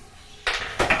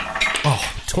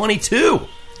 22.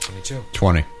 22.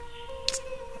 20.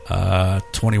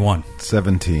 21.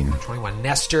 17. 21.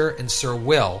 Nestor and Sir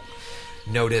Will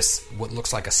notice what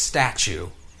looks like a statue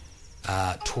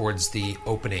towards the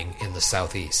opening in the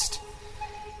southeast.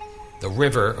 The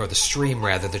river, or the stream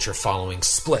rather, that you're following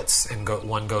splits, and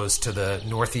one goes to the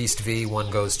northeast V, one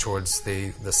goes towards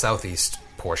the southeast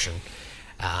portion.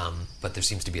 But there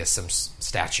seems to be some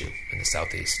statue in the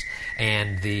southeast.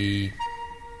 And the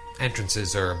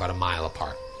entrances are about a mile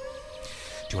apart.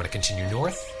 Do you want to continue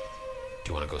north? Do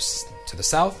you want to go to the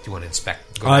south? Do you want to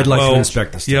inspect? I'd like to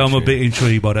inspect the statue. Yeah, I'm a bit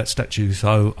intrigued by that statue,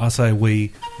 so I say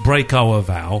we break our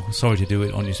vow. Sorry to do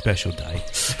it on your special day.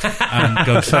 And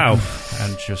go south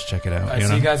and just check it out. All right,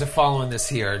 so you guys are following this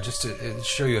here. Just to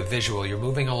show you a visual, you're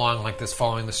moving along like this,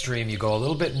 following the stream. You go a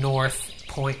little bit north,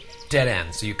 point, dead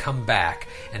end. So you come back,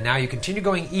 and now you continue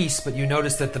going east, but you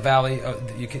notice that the valley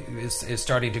is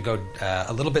starting to go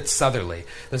a little bit southerly.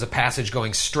 There's a passage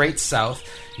going straight south.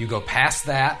 You go past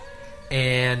that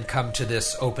and come to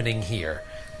this opening here.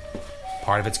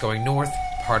 Part of it's going north,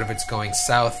 part of it's going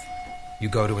south. You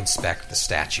go to inspect the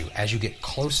statue. As you get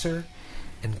closer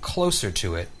and closer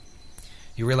to it,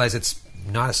 you realize it's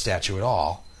not a statue at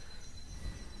all,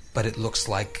 but it looks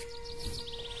like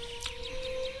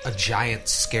a giant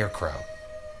scarecrow.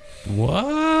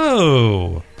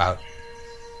 Whoa! About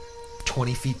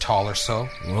 20 feet tall or so.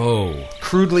 Whoa.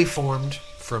 Crudely formed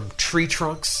from tree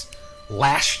trunks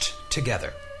lashed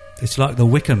together. It's like the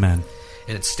Wicker Man.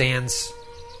 And it stands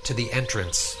to the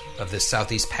entrance of this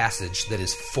southeast passage that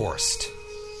is forest.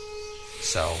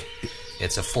 So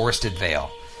it's a forested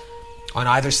vale. On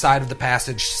either side of the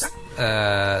passage,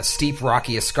 steep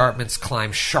rocky escarpments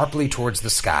climb sharply towards the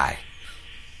sky.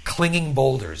 Clinging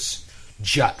boulders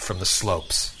jut from the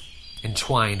slopes,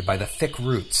 entwined by the thick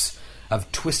roots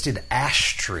of twisted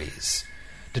ash trees,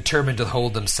 determined to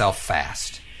hold themselves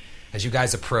fast. As you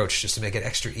guys approach, just to make it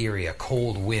extra eerie, a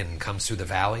cold wind comes through the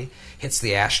valley, hits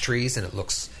the ash trees, and it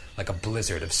looks like a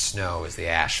blizzard of snow as the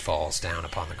ash falls down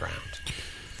upon the ground.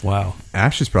 Wow.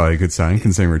 Ash is probably a good sign,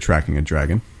 considering we're tracking a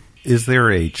dragon. Is there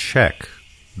a check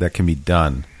that can be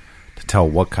done to tell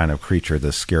what kind of creature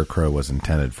this scarecrow was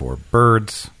intended for?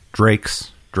 Birds,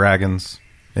 drakes, dragons,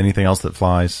 anything else that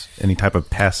flies? Any type of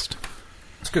pest?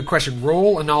 That's a good question.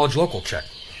 Roll a knowledge local check.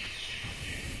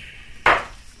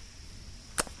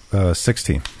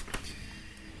 16.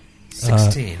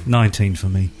 16. 19 for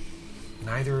me.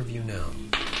 Neither of you know.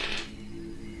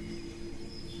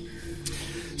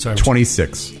 Sorry.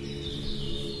 26.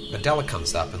 Adela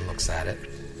comes up and looks at it.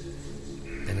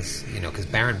 And it's, because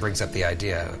Baron brings up the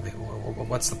idea, I mean,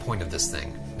 what's the point of this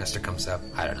thing? Nestor comes up,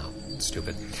 I don't know, it's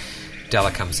stupid.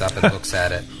 Adela comes up and looks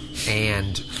at it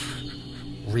and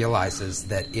realizes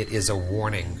that it is a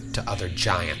warning to other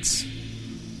giants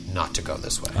not to go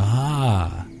this way.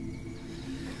 Ah.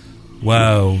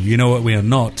 Well, you know what we are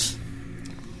not?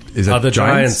 Is it Other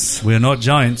giants? giants. We are not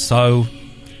giants, so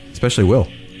Especially Will.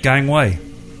 gangway.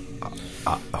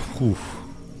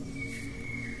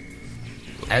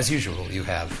 As usual, you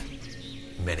have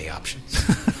many options.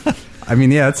 I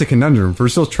mean, yeah, that's a conundrum. We're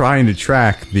still trying to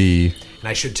track the And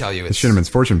I should tell you, it's, Shinneman's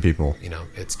Fortune people.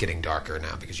 it's getting darker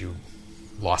now because you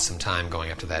lost some time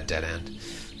going up to that dead end.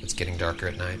 It's getting darker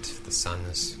at night. The sun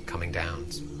is coming down.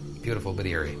 It's beautiful but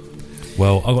eerie.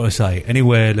 Well, I've got to say,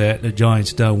 anywhere that the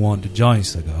giants don't want the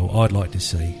giants to go, I'd like to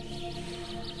see.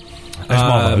 That's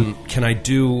my vote. Can I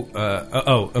do...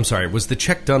 I'm sorry. Was the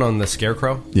check done on the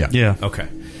scarecrow? Yeah. Yeah. Okay.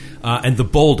 And the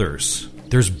boulders.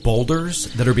 There's boulders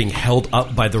that are being held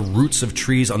up by the roots of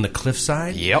trees on the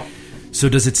cliffside? Yep. So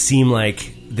does it seem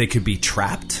like they could be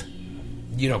trapped?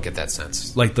 You don't get that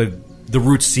sense. Like the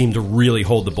roots seem to really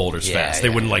hold the boulders Yeah, fast. They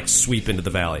yeah, wouldn't yeah. like sweep into the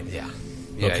valley. Yeah.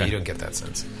 Okay. You don't get that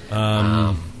sense.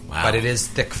 Wow. But it is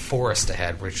thick forest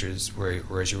ahead, which is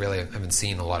whereas you really haven't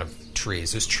seen a lot of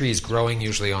trees. There's trees growing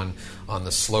usually on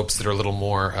the slopes that are a little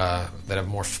more that have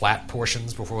more flat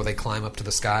portions before they climb up to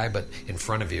the sky. But in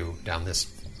front of you, down this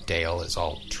dale, is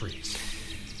all trees.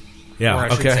 Yeah. Or I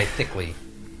should okay. say thickly.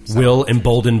 Will,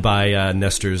 emboldened by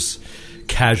Nestor's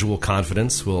casual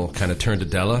confidence, will kind of turn to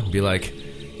Della and be like,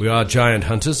 "We are giant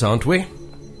hunters, aren't we?"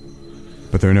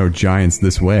 But there are no giants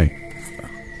this way.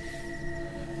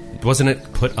 Wasn't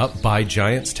it put up by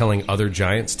giants telling other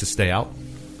giants to stay out?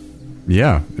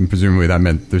 Yeah, and presumably that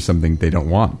meant there's something they don't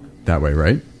want that way,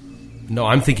 right? No,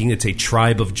 I'm thinking it's a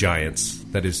tribe of giants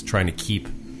that is trying to keep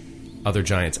other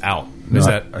giants out. No, Is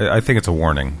that... I think it's a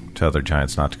warning to other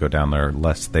giants not to go down there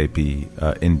lest they be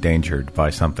endangered by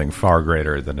something far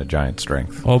greater than a giant's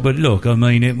strength. Oh, but look, I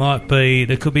mean, it might be...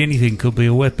 There could be anything. Could be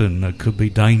a weapon. It could be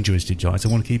dangerous to giants. I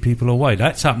want to keep people away.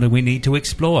 That's something we need to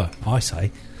explore, I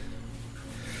say.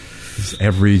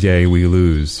 Every day we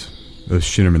lose, those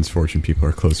Shinnerman's Fortune people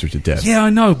are closer to death. Yeah,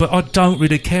 I know, but I don't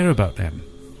really care about them.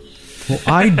 Well,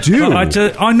 I do.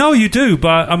 I know you do,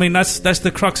 but I mean that's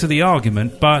the crux of the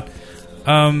argument. But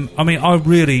I mean, I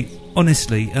really,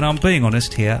 honestly, and I'm being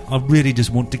honest here, I really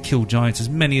just want to kill giants as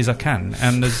many as I can.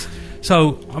 And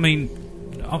so, I mean,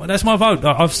 that's my vote.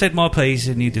 I've said my piece,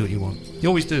 and you do what you want. You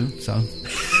always do. So,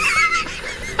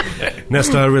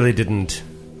 Nestor really didn't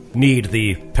need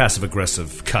the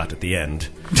passive-aggressive cut at the end.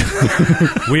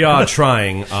 We are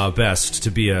trying our best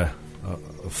to be a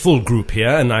full group here,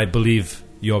 and I believe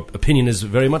your opinion is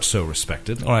very much so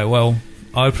respected. all right. Well,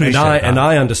 I appreciate that. And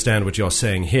I understand what you're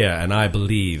saying here, and I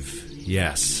believe,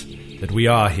 yes, that we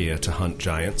are here to hunt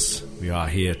giants. We are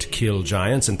here to kill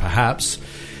giants, and perhaps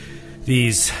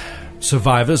these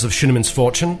survivors of Shinneman's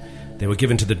Fortune, they were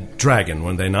given to the dragon,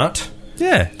 weren't they not?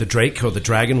 Yeah. The drake or the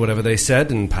dragon, whatever they said,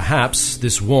 and perhaps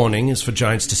this warning is for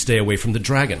giants to stay away from the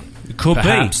dragon. It could be.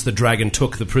 Perhaps the dragon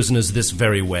took the prisoners this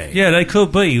very way. Yeah, they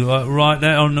could be right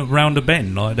there round the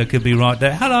bend. Like they could be right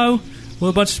there. Hello, we're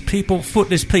a bunch of people,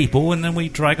 footless people, and then we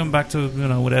drag them back to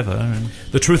whatever. And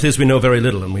The truth is we know very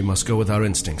little, and we must go with our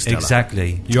instincts, Stella.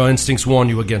 exactly. Your instincts warn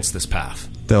you against this path.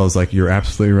 Della's like, you're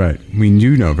absolutely right. We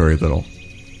do know very little.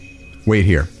 Wait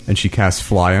here. And she casts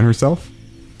Fly on herself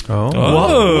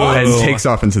Oh, and takes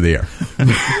off into the air.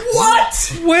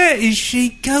 What? where is she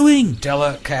going?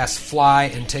 Della casts Fly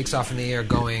and takes off in the air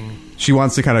going... She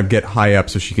wants to kind of get high up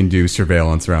so she can do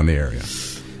surveillance around the area.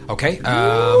 Okay.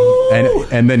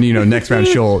 And then, next round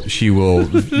she will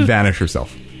vanish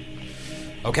herself.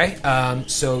 Okay.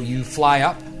 So you fly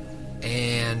up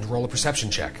and roll a perception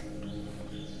check.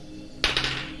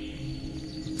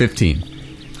 15.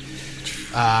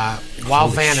 While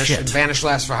vanish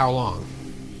lasts for how long?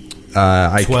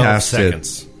 I 12 cast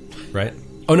seconds, right?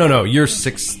 Oh, no, you're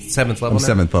 7th level I'm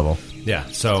now? 7th level. Yeah,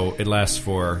 so it lasts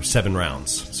for 7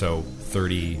 rounds, so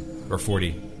 30 or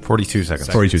 40. 42 seconds.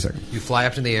 42 seconds. You fly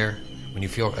up in the air. When you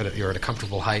feel you're at a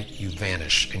comfortable height, you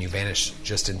vanish, and you vanish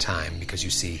just in time because you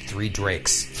see 3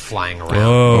 drakes flying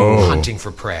around, hunting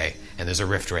for prey, and there's a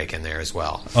rift drake in there as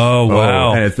well. Oh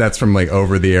wow! And that's from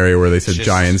over the area where they said Just-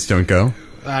 giants don't go?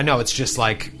 No, it's just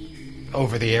like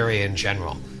over the area in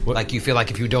general. Like you feel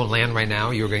like if you don't land right now,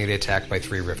 you're going to get attacked by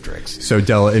 3 rift drakes. So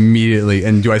Della immediately...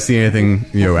 And do I see anything,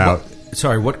 out?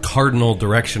 Sorry, what cardinal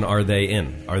direction are they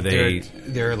in? Are they...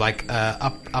 They're like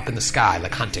up in the sky,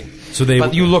 like hunting. So they-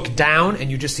 But you look down and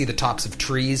you just see the tops of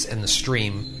trees and the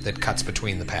stream that cuts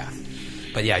between the path.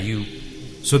 But yeah,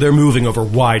 So they're moving over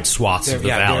wide swaths of the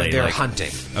valley. They're like- hunting.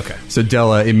 Okay. So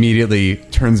Della immediately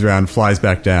turns around, flies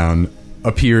back down,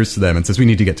 appears to them, and says, we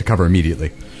need to get to cover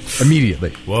immediately.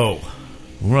 Immediately. Whoa.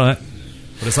 Right.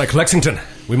 But it's like Lexington.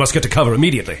 We must get to cover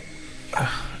immediately.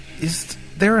 Is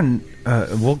there an...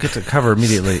 we'll get to cover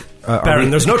immediately.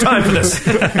 Baron, there's no time for this.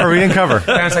 Are we in cover?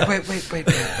 Baron's like, wait.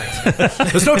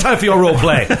 There's no time for your role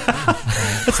play.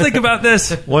 Let's think about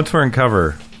this. Once we're in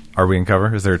cover, are we in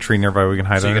cover? Is there a tree nearby we can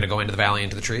hide So you're under? going to go into the valley,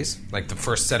 into the trees? Like the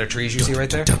first set of trees you see right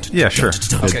there? Yeah, sure.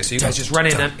 Okay, so you guys just run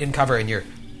in cover and you're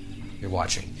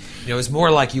watching. It was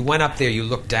more like you went up there, you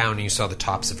looked down, and you saw the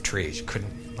tops of trees. You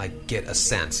couldn't get a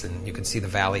sense, and you can see the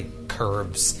valley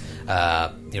curves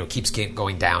keeps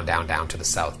going down to the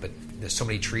south, but there's so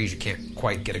many trees you can't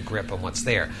quite get a grip on what's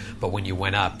there. But when you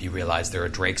went up, you realized there are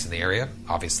drakes in the area.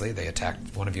 Obviously, they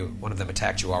attacked one of them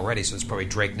attacked you already, so it's probably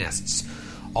drake nests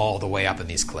all the way up in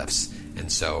these cliffs.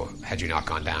 And so, had you not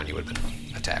gone down, you would have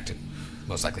been attacked and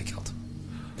most likely killed.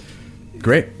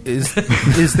 Great. Is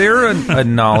there a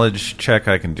knowledge check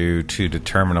I can do to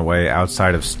determine a way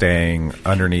outside of staying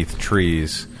underneath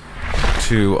trees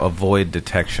to avoid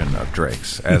detection of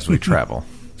drakes as we travel?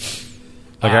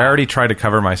 Like, I already tried to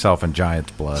cover myself in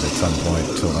giant's blood at some point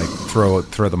to like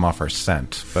throw them off our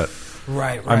scent, but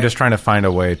right. I'm just trying to find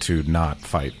a way to not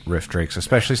fight rift drakes,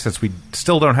 especially since we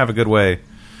still don't have a good way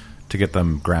to get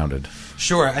them grounded.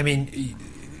 Sure. I mean,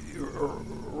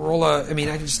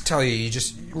 I can just tell you,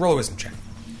 roll a wisdom check.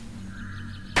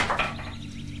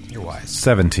 You're wise.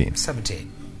 17.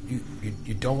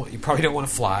 You probably don't want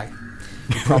to fly.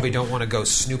 You probably don't want to go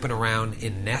snooping around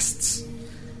in nests.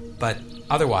 But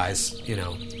otherwise,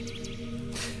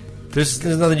 there's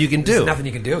nothing you can do. There's nothing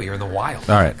you can do. You're in the wild.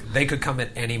 All right. They could come at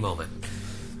any moment.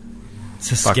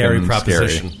 It's a scary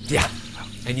proposition. Scary. Yeah.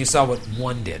 And you saw what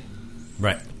one did.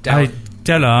 Right. Della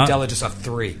just saw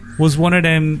 3. Was one of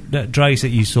them drakes that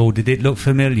you saw, did it look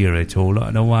familiar at all?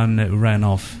 Like the one that ran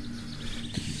off?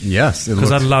 Yes.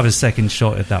 Because I'd love a second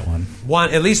shot at that one.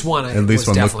 At least one was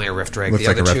definitely a rift drake. The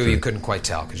other two you couldn't quite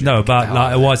tell. No,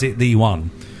 but was it the one?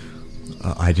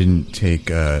 I didn't take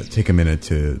a minute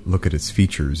to look at its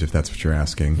features, if that's what you're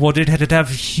asking. Well, did it have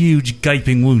huge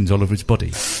gaping wounds all over its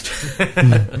body?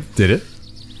 Did it?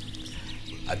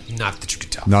 Not that you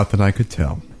could tell. Not that I could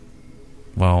tell.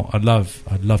 Well, I'd love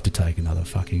to take another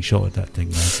fucking shot at that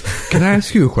thing, though. Can I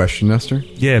ask you a question, Nestor?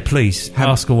 Yeah, please.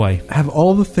 Ask away. Have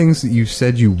all the things that you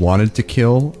said you wanted to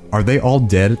kill, are they all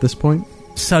dead at this point?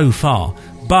 So far.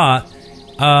 But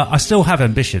I still have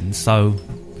ambitions, so,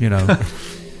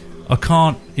 I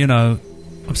can't,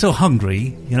 I'm still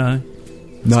hungry,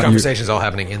 This conversation's all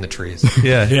happening in the trees.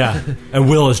 Yeah. And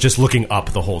Will is just looking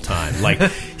up the whole time. Like,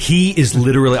 he is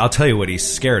literally, I'll tell you what he's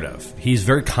scared of. He's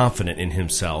very confident in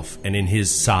himself and in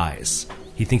his size.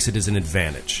 He thinks it is an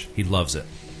advantage. He loves it.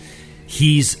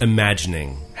 He's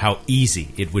imagining how easy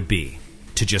it would be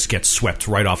to just get swept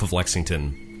right off of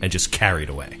Lexington and just carried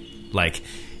away. Like,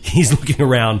 he's looking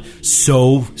around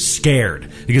so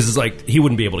scared because it's like he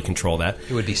wouldn't be able to control that.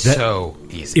 It would be so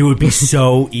easy. It would be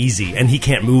so easy. And he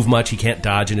can't move much. He can't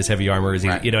dodge in his heavy armor.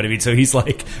 Right. You know what I mean? So he's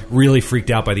like really freaked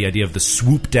out by the idea of the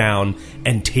swoop down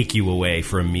and take you away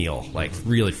for a meal. Like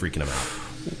really freaking him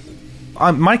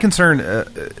out. My concern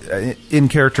in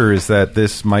character is that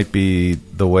this might be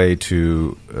the way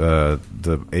to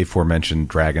the aforementioned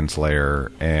dragon's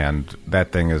lair, and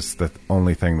that thing is the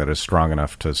only thing that is strong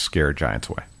enough to scare giants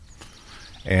away.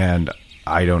 And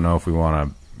I don't know if we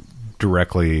want to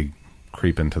directly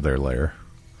creep into their lair.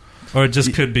 Or it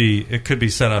just could be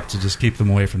set up to just keep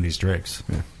them away from these drakes.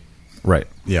 Yeah. Right.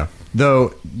 Yeah.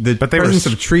 Though the presence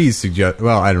of trees suggest...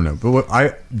 Well, I don't know.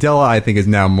 But Della, I think, is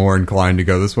now more inclined to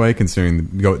go this way, considering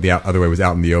the other way was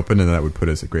out in the open, and that would put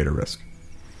us at greater risk.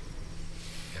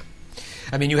 Yeah.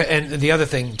 I mean, and the other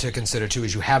thing to consider, too,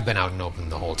 is you have been out in open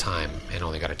the whole time and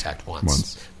only got attacked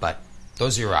once. But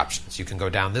those are your options. You can go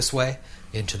down this way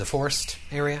into the forest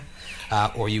area,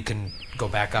 or you can go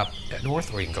back up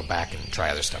north, or you can go back and try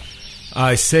other stuff.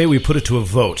 I say we put it to a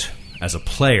vote. As a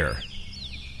player,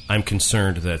 I'm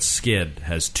concerned that Skid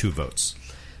has 2 votes.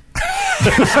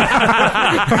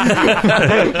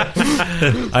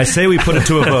 I say we put it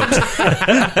to a vote.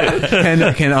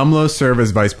 Can Umlo serve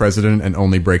as vice president and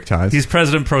only break ties? He's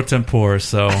president pro tempore,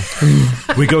 so...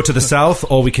 We go to the south,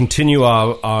 or we continue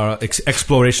our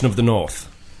exploration of the north.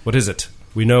 What is it?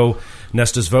 We know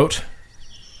Nestor's vote.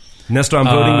 Nestor, I'm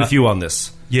voting with you on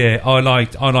this. Yeah, I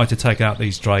like to take out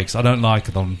these drakes. I don't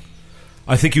like them.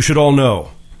 I think you should all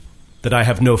know that I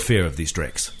have no fear of these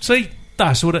drakes. See,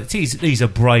 that's what it is. He's a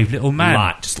brave little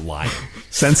man. Just lying.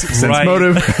 Sense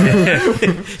motive.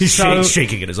 He's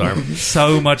shaking in his arm.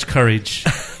 So much courage.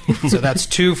 So that's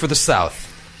 2 for the south.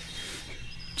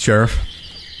 Sheriff?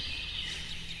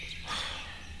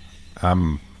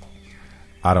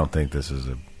 I don't think this is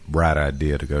a right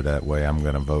idea to go that way. I'm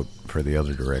going to vote for the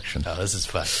other direction. Oh, this is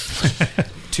fun.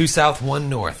 2 south, 1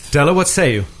 north. Della, what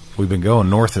say you? We've been going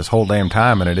north this whole damn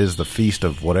time, and it is the feast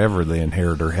of whatever the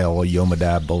inheritor hell,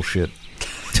 Yomadai bullshit.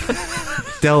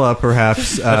 Della,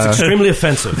 perhaps. That's extremely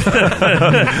offensive.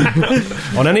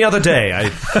 On any other day, I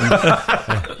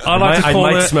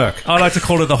might smirk. I like to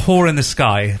call it the whore in the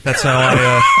sky. That's how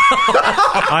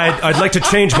I'd like to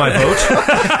change my vote.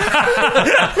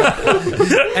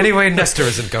 Anyway, Nestor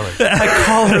isn't going. I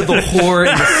call her the whore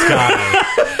in the sky.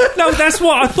 No, that's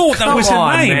what I thought. That was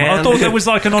her name. man. I thought that was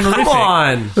like an honorific. Come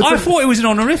on. I thought it was an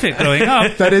honorific growing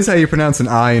up. That is how you pronounce an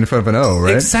I in front of an O,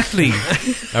 right? Exactly.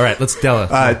 All right, let's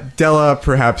Della. Della,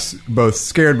 perhaps both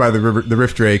scared by the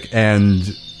Rift Drake and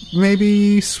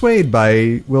maybe swayed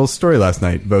by Will's story last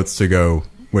night, votes to go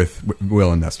with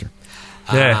Will and Nestor.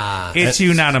 Yeah, it's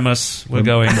unanimous. We're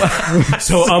going.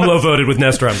 So Umlo voted with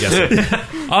Nestor, I'm guessing.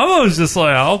 I was just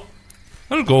like, I'll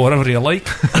go whatever you like.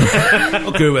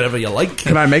 I'll go whatever you like.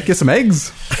 Can I make you some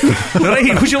eggs?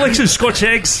 Right, would you like some Scotch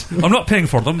eggs? I'm not paying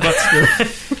for them, but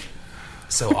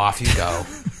So off you go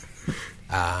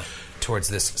towards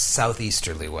this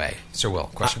southeasterly way. Sir Will,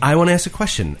 question? I want to ask a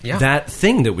question. Yeah. That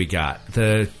thing that we got,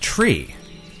 the tree.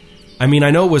 I mean,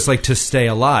 I know it was like to stay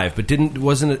alive, but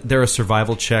wasn't there a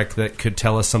survival check that could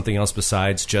tell us something else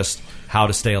besides just how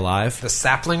to stay alive? The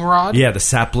sapling rod? Yeah, the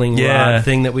sapling Yeah. rod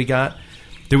thing that we got.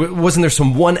 Wasn't there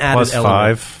some one added Plus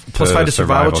element? five Plus to 5 to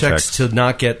survival survival checks checks. to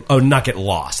not get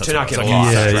lost. That's To what not I was get like,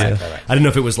 lost. Yeah, Right, yeah. right. I didn't know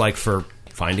if it was like for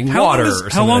finding how water long or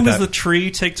something how long like does that. the tree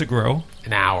take to grow?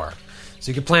 An hour.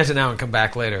 So you can plant it now and come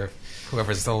back later,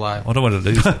 whoever's still alive. I don't want to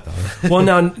lose it though. Well,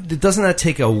 now, doesn't that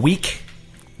take a week?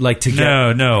 Like to get...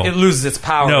 No. It loses its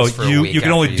powers No, for a you week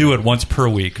can only after do it once per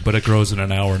week, but it grows in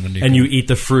an hour, and then And you eat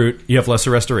the fruit, you have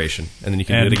lesser restoration, and then you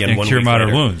can do it again and 1 cure week minor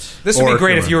later. wounds. This would Or be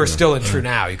great if you were cure, still in True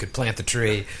Now. You could plant the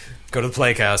tree, go to the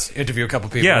plague house, interview a couple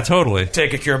people. Yeah, totally.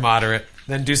 Take a cure moderate,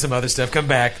 then do some other stuff, come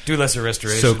back, do lesser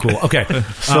restoration. So cool. Okay.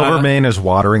 Silvermane is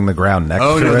watering the ground next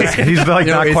Oh, to no. it. He's like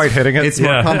No, not it's- quite hitting it. It's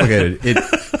more Yeah. complicated.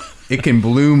 It can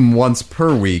bloom once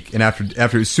per week, and after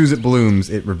as soon as it blooms,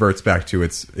 it reverts back to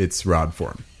its rod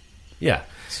form. Yeah.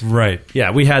 Right. Yeah,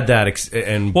 we had that.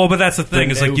 And Well, but that's the thing.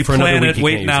 But, It's like you for another plant week it, you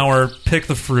wait can't an use it. hour, pick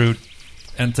the fruit,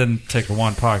 and then take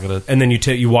one pocket of it and then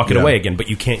you walk it Yeah. away again, but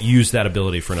you can't use that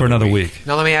ability for for another week.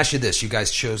 Now let me ask you this. You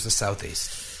guys chose the southeast.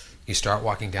 You start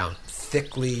walking down,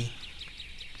 thickly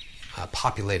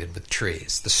populated with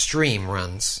trees. The stream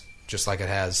runs, just like it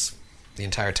has the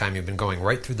entire time you've been going,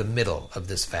 right through the middle of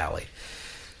this valley.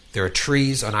 There are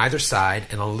trees on either side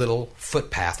and a little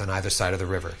footpath on either side of the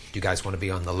river. Do you guys want to be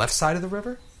on the left side of the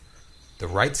river? The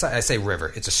right side? I say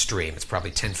river. It's a stream. It's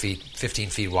probably 10 feet, 15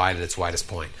 feet wide at its widest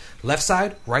point. Left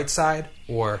side, right side,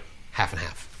 or half and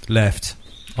half? Left.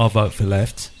 I'll vote for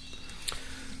left.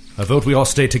 I vote we all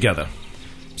stay together.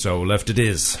 So left it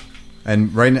is.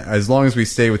 And right now, as long as we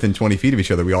stay within 20 feet of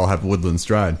each other, we all have woodland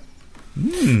stride.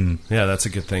 Yeah, that's a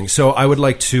good thing. So I would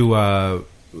like to...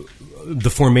 the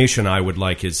formation I would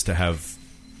like is to have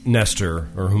Nestor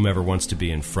or whomever wants to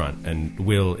be in front and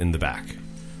Will in the back.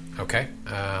 Okay.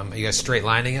 Are you guys straight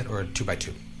lining it or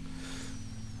 2x2?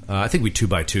 I think we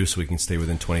 2x2 so we can stay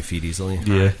within 20 feet easily.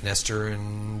 Yeah. Nestor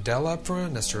and Della up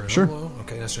front. Nestor and Sure. Olo.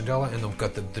 Okay, Nestor and Della, and then we've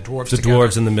got the dwarves. The together.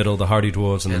 dwarves in the middle, the hardy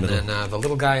dwarves in and the middle. then the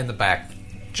little guy in the back,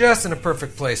 just in a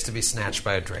perfect place to be snatched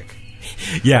by a drake.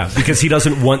 Yeah, because he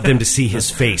doesn't want them to see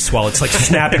his face while it's like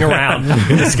snapping around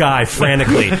in the sky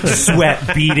frantically,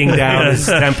 sweat beating down his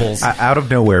temples. Out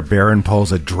of nowhere, Baron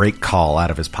pulls a Drake call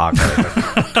out of his pocket.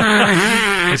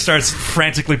 It starts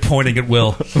frantically pointing at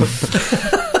Will.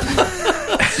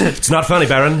 It's not funny,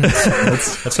 Baron.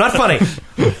 It's not funny.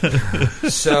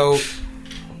 So,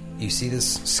 you see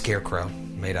this scarecrow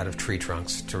made out of tree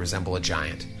trunks to resemble a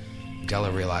giant.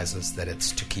 Della realizes that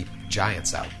it's to keep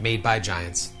giants out, made by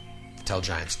giants. Tell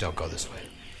giants, don't go this way.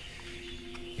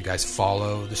 You guys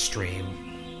follow the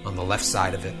stream on the left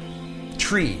side of it.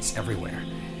 Trees everywhere.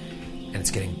 And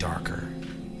it's getting darker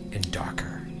and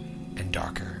darker and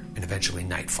darker. And eventually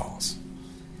night falls.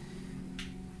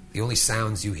 The only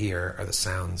sounds you hear are the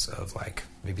sounds of like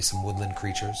maybe some woodland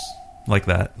creatures. Like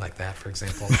that. Like that, for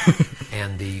example.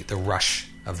 And the rush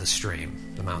of the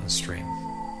stream, the mountain stream.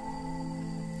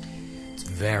 It's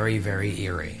very, very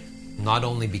eerie. Not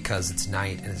only because it's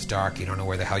night and it's dark, you don't know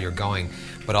where the hell you're going,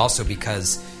 but also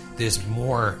because there's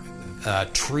more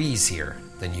trees here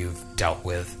than you've dealt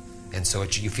with, and so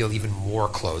you feel even more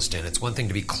closed in. It's one thing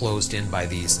to be closed in by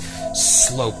these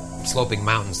sloping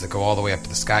mountains that go all the way up to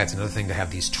the sky. It's another thing to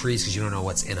have these trees because you don't know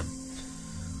what's in them.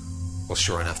 Well,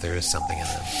 sure enough, there is something in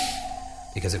them.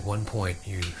 Because at one point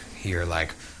you hear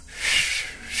like...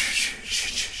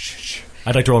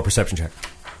 I'd like to roll a perception check.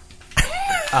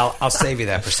 I'll save you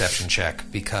that perception check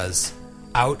because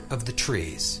out of the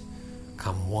trees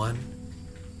come 1,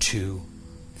 2,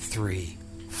 3,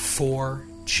 4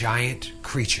 giant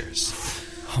creatures.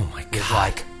 Oh my god. With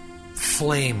like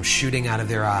flame shooting out of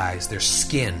their eyes, their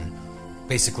skin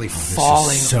basically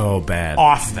falling so bad.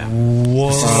 off them.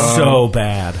 So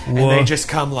bad. And they just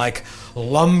come like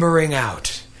lumbering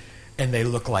out. And they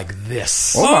look like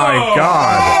this. Oh my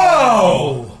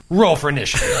god! Roll for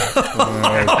initiative.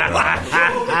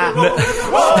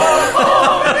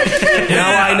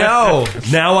 I know.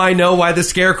 Now I know why the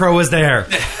scarecrow was there.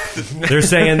 They're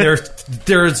saying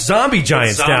there's zombie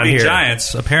giants down here.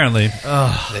 Giants, apparently.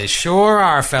 They sure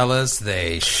are, fellas.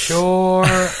 They sure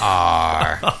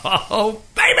are. Oh,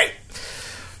 baby!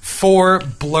 4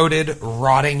 bloated,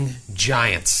 rotting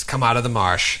giants come out of the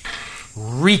marsh,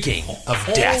 reeking of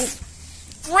death.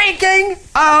 Reeking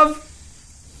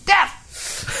of death!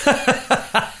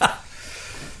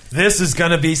 This is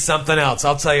going to be something else,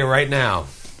 I'll tell you right now.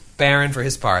 Baron, for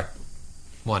his part,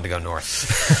 wanted to go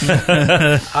north.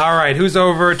 All right, who's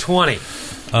over 20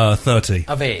 30.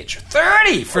 of age?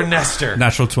 30 for Nestor.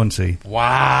 Natural 20.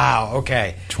 Wow,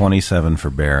 okay. 27 for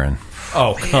Baron.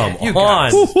 Oh, come You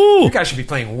on. guys, you guys should be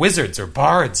playing wizards or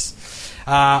bards.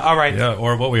 All right. Yeah,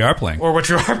 or what we are playing. Or what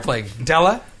you are playing.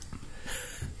 Della?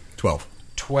 12.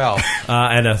 12.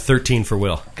 And a 13 for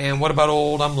Will. And what about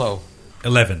old Umlo?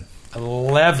 11.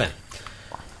 11.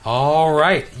 All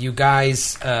right. You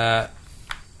guys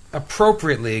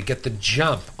appropriately get the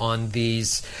jump on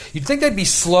these. You'd think they'd be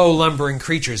slow, lumbering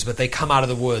creatures, but they come out of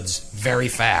the woods very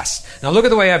fast. Now look at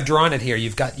the way I've drawn it here.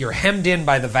 You're hemmed in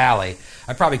by the valley.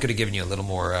 I probably could have given you a little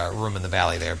more room in the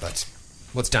valley there, but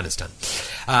what's done is done.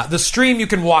 The stream you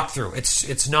can walk through.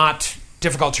 It's not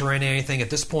difficult terrain or anything. At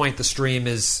this point, the stream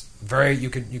is very. You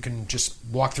can just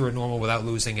walk through it normal without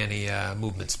losing any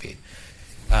movement speed.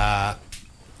 All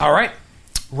right,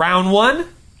 round 1,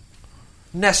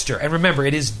 Nestor, and remember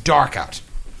it is dark out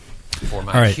for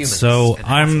my All right, humans. so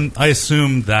and I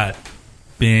assume that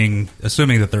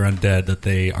assuming that they're undead, that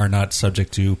they are not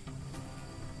subject to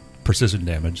precision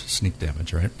damage, sneak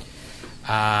damage, right?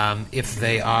 if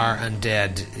they are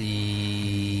undead,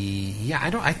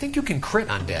 I think you can crit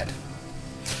undead.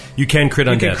 You can crit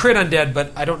undead. You can crit undead,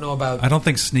 but I don't know about. I don't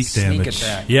think sneak damage.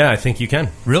 attack. Yeah, I think you can.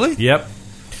 Really? Yep.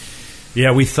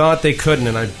 Yeah, we thought they couldn't,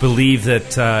 and I believe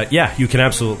that, you can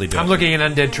absolutely do it. I'm looking at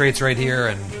undead traits right here,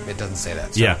 and it doesn't say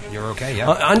that. So Yeah. you're okay. Yeah.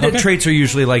 Undead traits are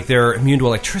usually like they're immune to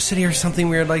electricity or something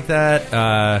weird like that.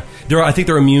 I think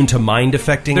they're immune to mind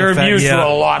affecting. They're effects. immune to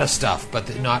a lot of stuff,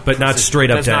 but not straight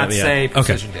up does not damage, yeah. say Okay.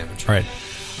 precision damage. All right.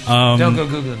 Don't go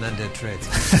googling undead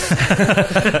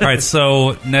traits. All right,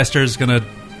 so Nestor's going to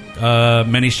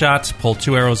many shots, pull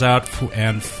 2 arrows out,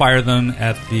 and fire them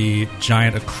at the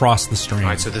giant across the stream. All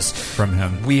right, so this from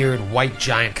him. weird white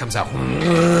giant comes out,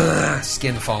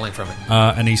 skin falling from it.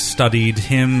 And he studied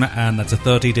him, and that's a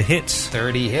 30 to hit.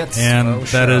 30 hits. And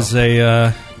that is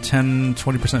a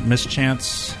 10-20% miss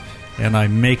chance, and I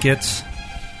make it.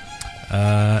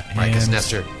 Right, because and-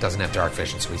 Nestor doesn't have dark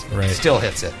vision, so he Right. still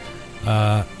hits it.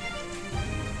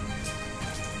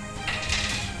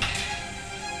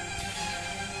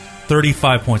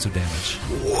 35 points of damage.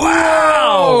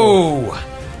 Wow!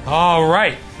 All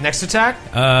right, next attack.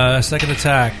 Second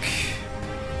attack.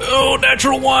 Oh,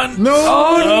 natural 1. No!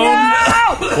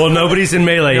 Well, nobody's in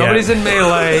melee yet. Nobody's in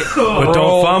melee. But don't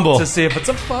Roll fumble. to see if it's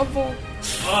a fumble.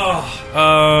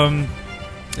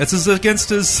 This is against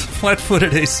his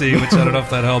flat-footed AC, which I don't know if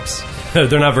that helps.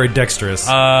 They're not very dexterous.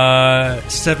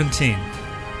 17.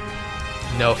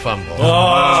 No fumble.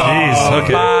 Jeez,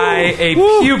 okay. By a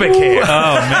pubic hair.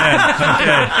 Oh,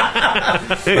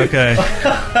 man. Okay.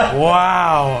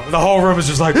 Wow. The whole room is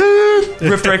just like,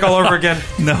 Rift Drake all over again.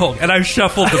 No, and I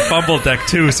shuffled the fumble deck,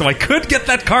 too, so I could get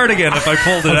that card again if I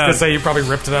pulled it I was out. going to say, you probably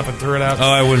ripped it up and threw it out. Oh,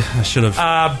 I should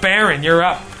have. Baron, you're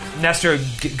up. Nestor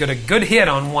got a good hit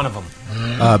on one of them.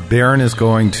 Baron is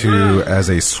going to, as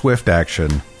a swift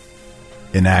action,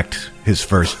 enact his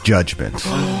first judgment.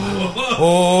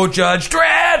 Oh, Judge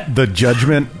Dredd! The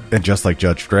judgment, and just like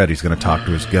Judge Dredd, he's going to talk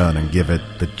to his gun and give it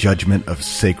the judgment of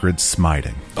sacred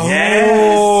smiting.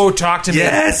 Oh, talk to me.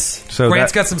 Yes! So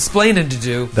Grant's got some splaining to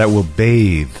do. that will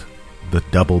bathe the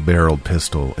double-barreled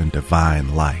pistol in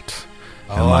divine light.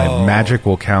 And my magic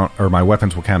will count, or my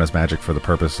weapons will count as magic for the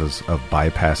purposes of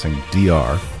bypassing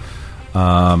DR.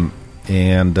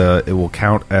 And it will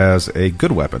count as a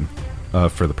good weapon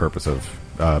for the purpose of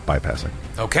bypassing.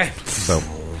 Okay. So,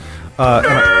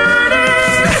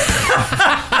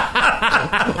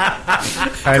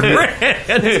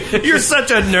 You're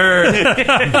such a nerd.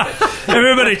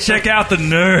 Everybody check out the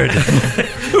nerd.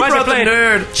 Who brought the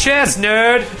nerd? Chess,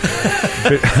 nerd.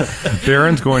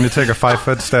 Baron's going to take a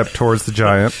 5-foot step towards the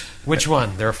giant, Which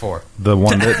one? There are 4. the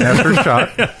one that Nestor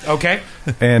shot, Okay.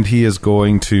 and he is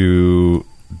going to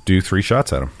do 3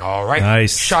 shots at him. All right.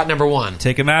 Nice. Shot number 1.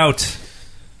 Take him out.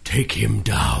 Take him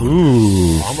down.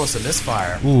 Almost a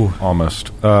misfire.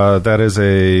 Almost. That is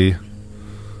a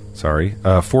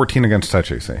 14 against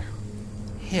touch AC.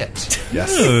 Hit.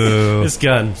 Yes. This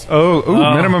gun.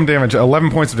 Minimum damage,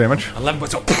 11 points of damage. 11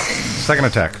 points. Oh, Second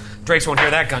attack. Drakes won't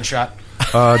hear that gunshot.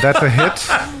 That's a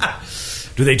hit.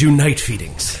 Do they do night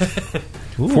feedings?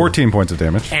 14 points of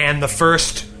damage. And the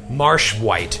first marsh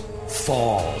wight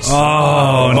falls.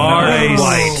 Oh, Marsh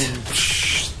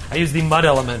nice. I used the mud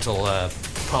elemental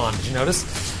pawn. Did you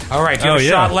notice? All right, do you have a yeah.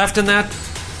 shot left in that?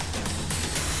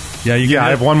 Yeah, you Yeah, I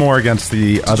have one more against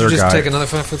the other Did you just guy. take another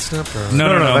 5-foot step? Or?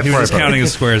 No. that's He was right, just buddy. counting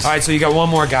his squares. All right, so you got one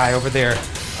more guy over there.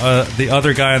 The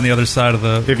other guy on the other side of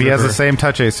the If he has river. the same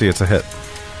touch AC, it's a hit.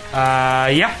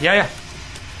 Yeah.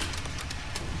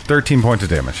 13 points of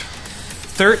damage.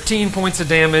 13 points of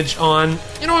damage on...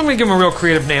 You know, I'm going to give him a real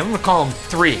creative name. I'm going to call him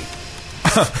 3.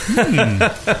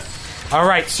 All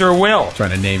right, Sir Will.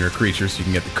 Trying to name your creatures so you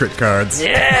can get the crit cards.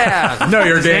 Yeah! Know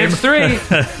your His game. name's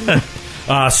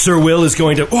 3. Sir Will is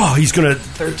going to... Oh, he's going to...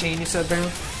 13, you said,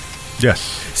 Baron? Yes.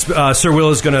 Sir Will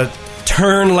is going to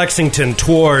turn Lexington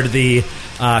toward the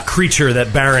creature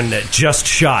that Baron just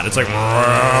shot. It's like...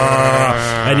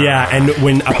 And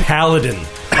when a paladin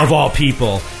of all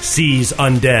people sees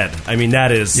undead, I mean,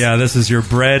 that is... Yeah, this is your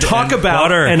bread Talk and about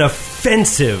butter. an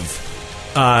offensive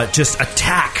just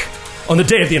attack on the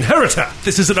day of the Inheritor.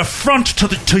 This is an affront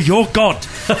to your god.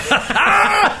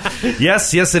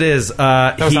 Yes, it is.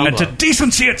 And to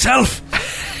decency itself.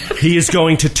 He is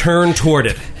going to turn toward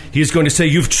it. He is going to say,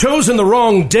 "You've chosen the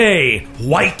wrong day,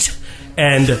 Wight,"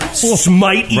 and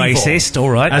smite evil. Racist, all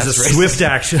right. As a That's swift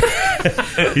action.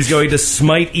 He's going to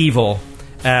smite evil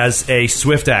as a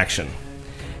swift action.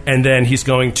 And then he's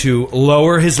going to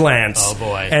lower his lance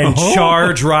and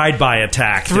charge ride-by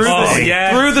attack. Through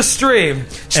the stream.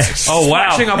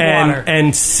 Splashing up water.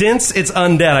 And since it's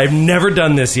undead, I've never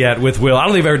done this yet with Will. I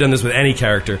don't think I've ever done this with any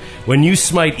character. When you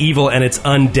smite evil and it's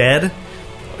undead,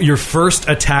 your first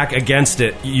attack against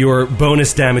it, your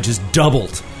bonus damage is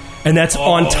doubled. And that's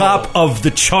on top of the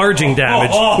charging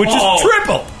damage, which is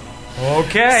triple.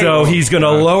 Okay. So he's going to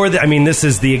lower the... I mean, this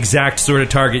is the exact sort of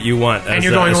target you want. And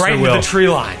you're going right into the tree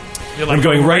line. You're like I'm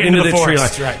going right into the tree line.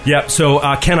 forest, right. Yep. So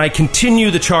can I continue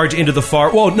the charge into the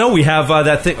far... Well, no, we have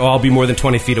that thing... Oh, I'll be more than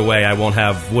 20 feet away. I won't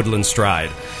have woodland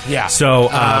stride. Yeah. So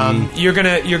you're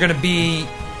gonna be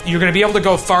able to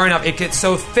go far enough. It gets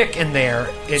so thick in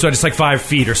there. so just like 5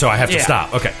 feet or so, I have to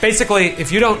stop. Okay. Basically,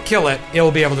 if you don't kill it, it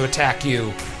will be able to attack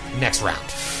you next round.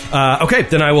 Okay,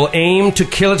 then I will aim to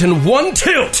kill it in one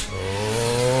tilt.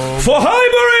 For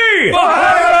Highbury!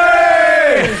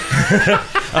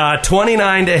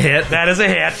 29 to hit. That is a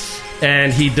hit.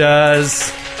 And he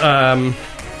does 11,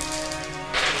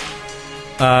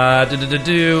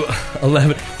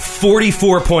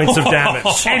 44 points of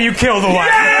damage. And you kill the one.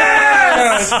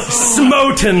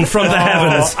 Smoten from the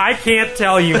heavens. I can't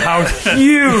tell you how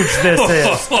huge this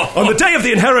is. On the day of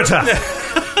the Inheritor.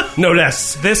 No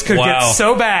less. This could get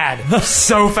so bad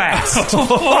so fast.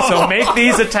 So make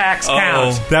these attacks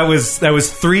count. That was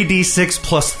 3d6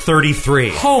 plus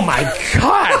 33. Oh my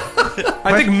god!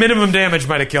 I think minimum damage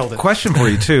might have killed it. Question for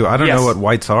you, too. I don't Yes. know what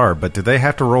whites are, but did they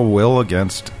have to roll will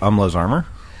against Umlo's armor?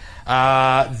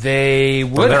 They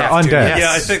would they're have to. undead. Yes.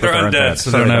 Yeah, I think But they're they're undead, undead,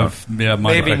 so so they don't they have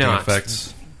mind Maybe affecting not.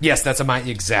 effects. Yes, that's a mind.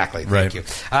 Exactly. Thank Right. you.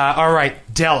 All right,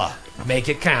 Della, make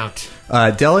it count.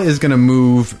 Della is going to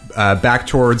move back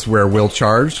towards where Will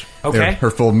charged. Okay. Her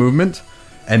full movement.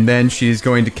 And then she's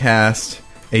going to cast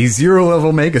a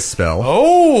 0-level mega spell.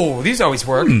 Oh, these always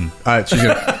work. She's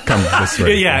going to come this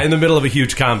way. Yeah, in the middle of a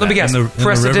huge combat. Let me guess. In the river?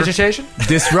 Prestidigitation?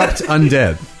 Disrupt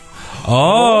undead.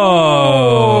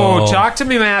 Oh, talk to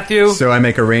me, Matthew. So I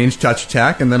make a ranged touch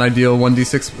attack, and then I deal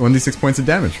 1d6 points of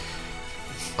damage.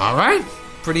 All right.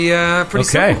 Pretty Okay.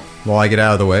 simple. While I get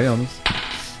out of the way, almost.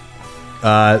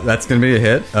 That's going to be a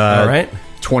hit. All right.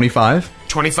 25,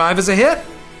 25 is a hit.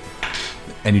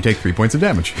 and you take 3 points of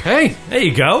damage. Hey, There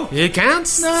you go. it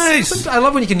counts. Nice. I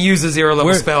love when you can use a 0-level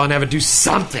Where- spell and have it do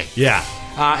something. Yeah.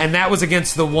 And that was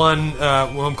against the one,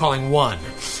 what I'm calling 1.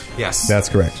 Yes. That's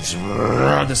correct.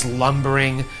 This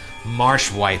lumbering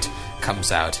marsh wight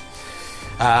comes out.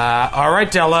 All right,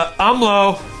 Della.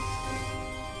 Umlo.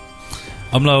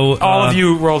 All of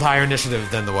you rolled higher initiative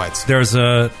than the whites. There's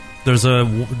a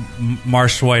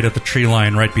marsh white at the tree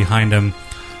line right behind him,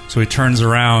 so he turns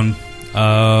around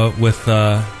and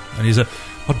he's I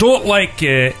don't like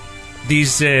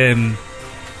these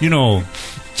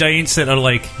giants that are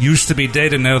like used to be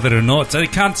dead and now that are not. I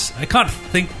can't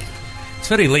think. It's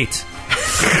very late.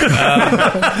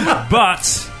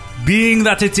 But being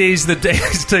that it is the day,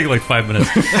 it's taking like 5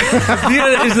 minutes. Being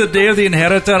that it is the day of the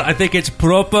Inheritor, I think it's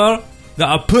proper that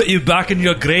I put you back in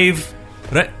your grave.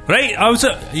 Right? I was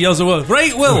yells a word.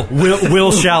 Right, Will.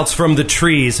 Will shouts from the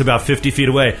trees about 50 feet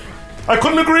away. I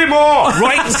couldn't agree more.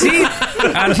 Right, see?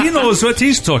 And he knows what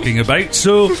he's talking about,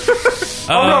 so...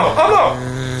 Oh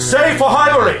no! Say for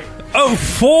Highbury. Oh,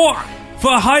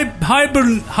 For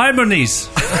Hibernies.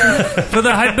 For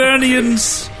the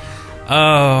Hibernians.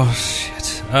 Oh,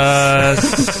 shit.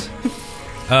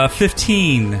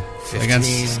 15. 15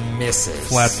 Against misses.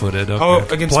 flat-footed. Okay. Oh,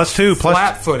 against +2.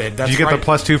 flat-footed. That's Did you get right. the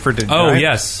 +2 for Oh,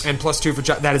 yes. And +2 for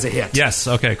that is a hit. Yes,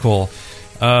 okay, cool.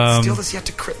 Still has yet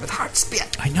to crit with Heart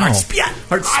Spit. I know. Heart Spit.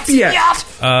 Heart Spit.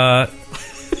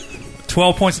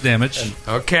 12 points of damage.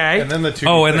 Okay. And then the 2.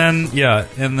 Oh, and then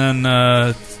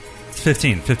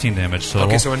 15 damage total.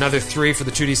 Okay, so another 3 for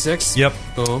the 2d6. Yep.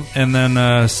 Boom. And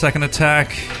then second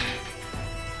attack,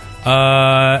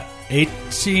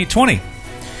 18, 20.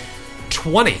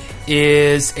 20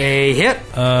 is a hit.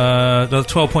 Another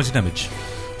 12 points of damage.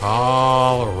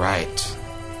 All right.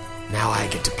 Now I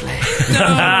get to play.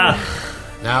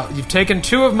 Now you've taken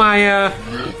two of my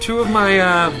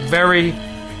very,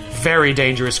 very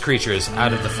dangerous creatures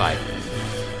out of the fight,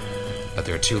 but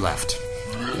there are 2 left.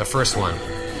 The first one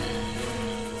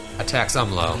attacks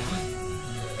Umlo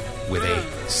with a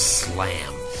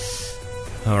slam.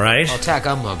 All right. I'll attack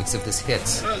Umlo because if this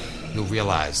hits, you'll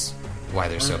realize why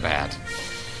they're so bad.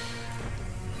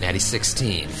 Natty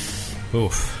 16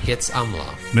 Oof. hits Umlo.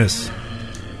 Miss.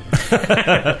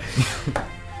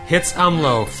 Hits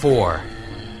Umlo for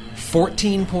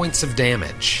 14 points of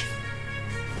damage.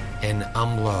 And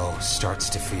Umlo starts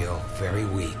to feel very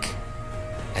weak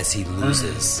as he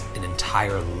loses an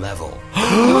entire level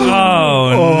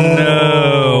Oh,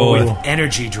 no. with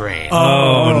energy drain.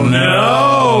 Oh,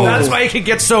 no. That's why it could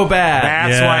get so bad.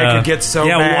 That's why it could get so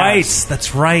bad. Yeah, Whites.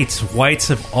 That's right. Whites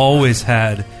have always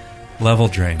had level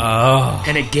drain.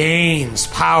 And it gains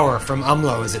power from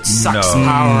Umlo as it sucks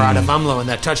power out of Umlo in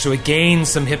that touch, so it gains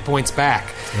some hit points back.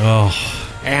 Oh.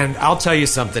 And I'll tell you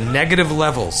something, negative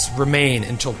levels remain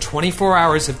until 24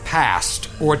 hours have passed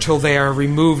or till they are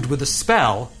removed with a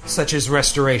spell, such as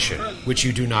Restoration, which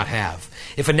you do not have.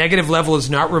 If a negative level is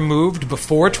not removed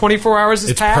before 24 hours has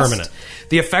It's passed, permanent.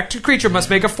 the affected creature must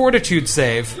make a Fortitude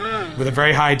save with a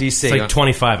very high DC. It's like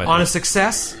 25, I think. On a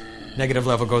success, negative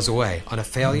level goes away. On a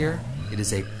failure, it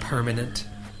is a permanent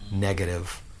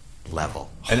negative level.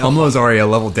 And Umlo's already a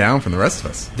level down from the rest of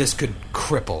us. This could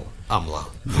cripple Umlo.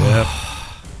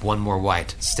 One more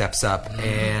Wight steps up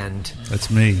and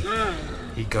That's me.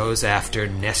 he goes after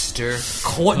Nestor.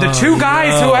 The 2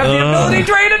 guys who have the ability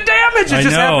drain and damage. It I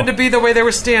just know. happened to be the way they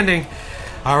were standing.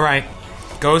 All right.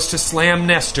 Goes to slam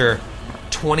Nestor.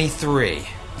 23.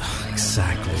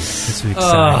 Exactly. That's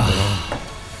exactly.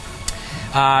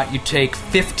 You take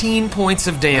 15 points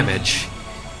of damage.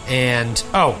 And,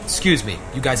 excuse me.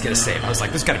 You guys get a save. I was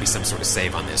like, there's got to be some sort of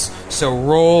save on this. So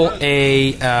roll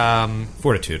a...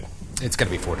 Fortitude. It's got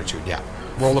to be Fortitude, yeah.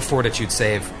 Roll a Fortitude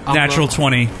save. Natural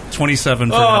 20. 27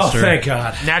 for Oh, Nestor. thank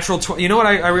God. Natural 20. You know what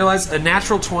I realized? A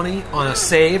natural 20 on a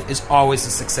save is always a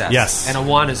success. Yes. And a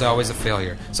 1 is always a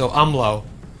failure. So Umlo.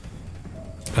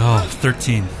 Oh,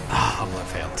 13. Umlo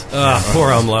failed. Poor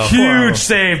Umlo. Huge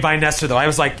save by Nestor, though. I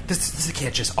was like, this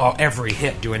can't just every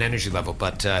hit do an energy level,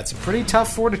 but it's a pretty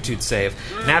tough Fortitude save.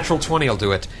 Natural 20 will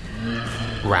do it.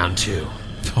 Round 2.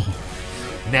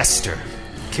 Nestor.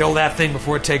 Kill that thing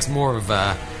before it takes more of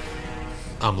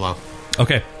Umlo.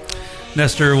 Okay.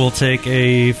 Nestor will take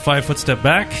a 5-foot step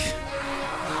back.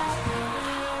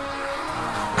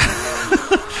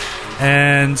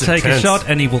 And take a intense. shot,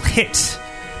 and he will hit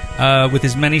with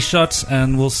his many shots,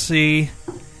 and we'll see.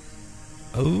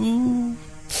 Oh.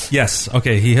 Yes,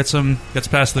 okay, he hits him, gets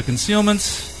past the concealment,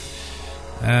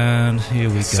 and here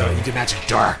we go. So you can imagine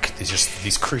dark.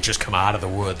 These creatures come out of the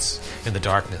woods in the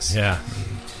darkness. Yeah.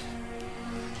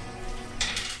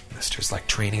 Nestor's like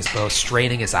training his bow,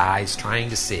 straining his eyes, trying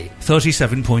to see.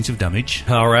 37 points of damage.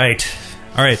 All right.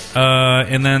 All right,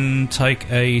 and then take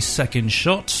a second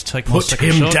shot. Take more Put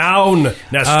second him shot. down,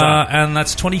 Nestor. And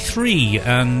that's 23,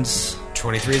 and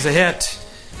 23 is a hit.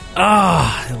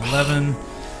 11,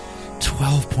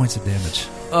 12 points of damage.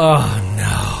 Oh,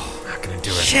 no. Not gonna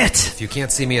do it. Shit! If you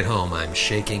can't see me at home, I'm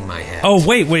shaking my head. Oh,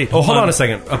 wait. Oh, hold on a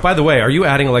second. By the way, are you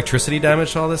adding electricity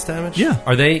damage to all this damage? Yeah.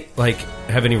 Are they,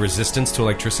 have any resistance to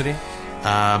electricity?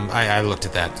 I looked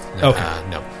at that. Okay.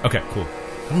 No. Okay, cool.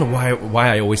 I don't know why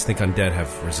I always think undead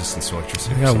have resistance to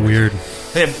electricity. Yeah, weird.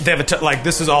 They have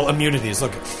this is all immunities.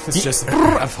 Look, it's just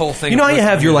a whole thing. You know how of you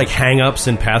have your hang-ups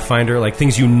in Pathfinder, like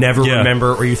things you never Yeah.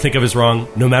 remember or you think of as wrong,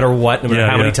 no matter what, no matter Yeah,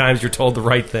 how many yeah. times you're told the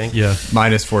right thing. Yeah.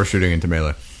 -4 shooting into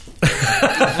melee.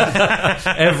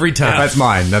 Every time. That's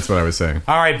mine. That's what I was saying.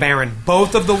 All right, Baron.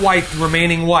 Both of the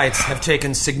remaining Wights have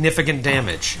taken significant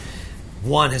damage.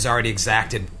 One has already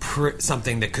exacted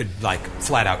something that could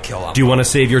flat out kill him. Do you want to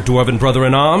save your dwarven brother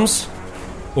in arms?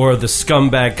 or the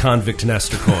scumbag convict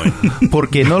Nestor coin? ¿Por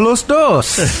qué no los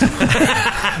dos?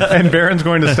 And Baron's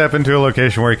going to step into a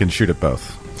location where he can shoot at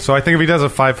both. So I think if he does a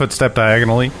 5-foot step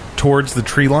diagonally towards the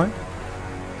tree line,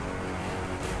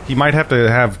 he might have to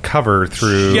have cover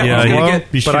through. Yeah,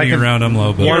 he'd be shooting around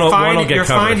Umlo. But You're one will get you're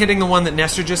covered. fine hitting the one that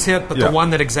Nestor just hit, but Yeah. the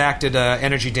one that exacted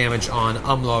energy damage on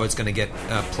Umlo is going to get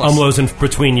plus, Umlo's in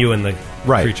between you and the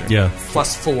Right. creature. yeah,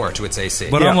 plus 4 to its AC.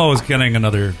 but Umlo is getting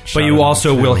another. But shot you at him,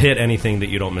 also too. will hit anything that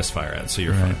you don't misfire at, so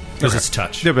you're fine. Because it's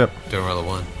touch. Yep, yep. Don't roll a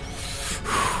 1.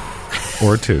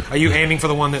 Or 2. Are you aiming for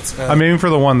the one that's... I'm aiming for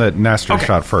the one that Nestor okay.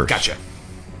 shot first. Gotcha.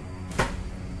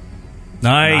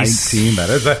 Nice. 19, that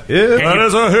is a hit. That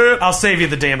is a hit. I'll save you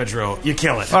the damage roll. You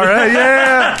kill it. All right,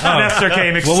 yeah. Nestor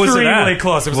came What was it extremely at?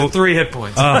 close. It was at 3 hit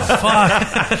points. Oh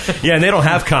fuck! Yeah, and they don't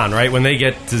have con, right? When they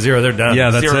get to 0, they're done. Yeah,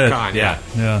 that's 0 it. con, Yeah.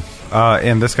 yeah. Yeah.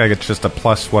 And this guy gets just a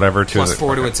plus whatever to Plus it.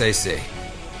 4 to its AC.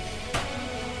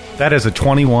 That is a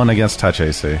 21 against touch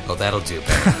AC. Oh, that'll do,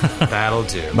 baby. That'll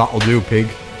do. That'll do, pig.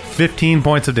 15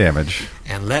 points of damage.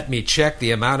 And let me check the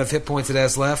amount of hit points it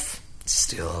has left.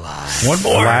 Still alive. One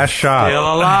more. Last shot.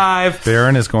 Still alive.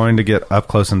 Baron is going to get up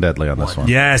close and deadly on this one.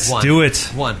 Yes, One. do it.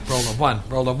 1. Roll a 1.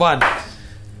 Roll a 1.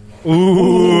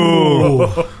 Ooh.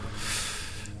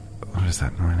 What is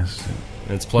that? Minus.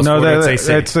 It's plus No, 4 to that, its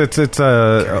AC. it's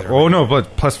oh no,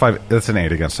 but plus 5. That's an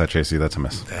 8 against touch AC. That's a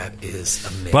miss. That is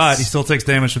a miss. But he still takes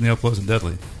damage from the up close and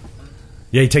deadly.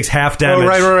 Yeah, he takes half damage.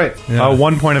 Oh, right. Yeah.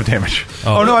 1 point of damage.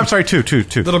 Oh, no, I'm sorry, two.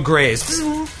 Little graze.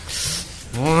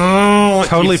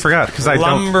 Totally forgot because I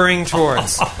don't. Lumbering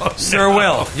towards. Sir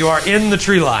Will, you are in the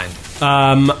tree line.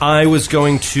 I was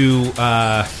going to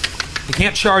You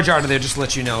can't charge out of there, just to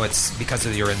let you know it's because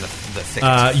of you're in the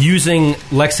thicket. using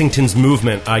Lexington's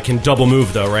movement. I can double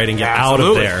move though, right, and get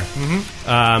Absolutely. out of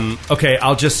there. Okay,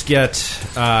 I'll just get.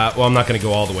 Well, I'm not going to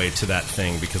go all the way to that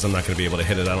thing because I'm not going to be able to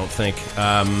hit it. I don't think.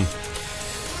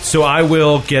 So I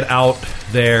will get out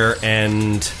there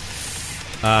and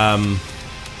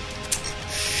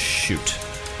shoot.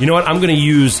 You know what? I'm going to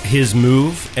use his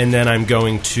move, and then I'm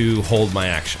going to hold my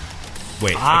action.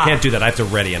 Wait, I can't do that. I have to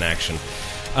ready an action.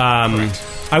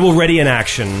 I will ready an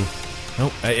action.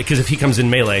 Because if he comes in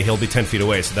melee, he'll be 10 feet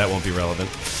away, so that won't be relevant.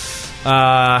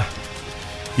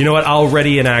 You know what? I'll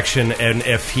ready an action, and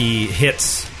if he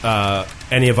hits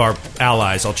any of our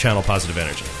allies, I'll channel positive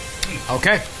energy.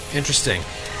 Okay, interesting.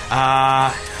 All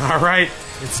right,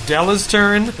 it's Della's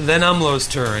turn, then Umlo's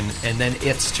turn, and then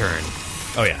its turn.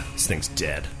 Oh yeah, this thing's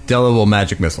dead. Della will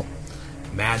magic missile.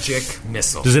 Magic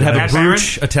missile. Does it have a Baron?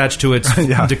 brooch attached to its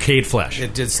decayed flesh?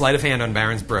 It did sleight of hand on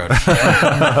Baron's brooch. All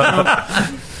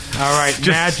right, Just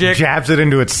magic jabs it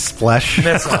into its flesh.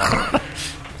 missile.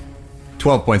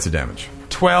 12 points of damage.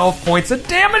 12 points of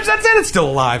damage. That's it. It's still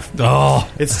alive. Oh,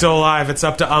 It's still alive. It's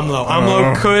up to Umlo.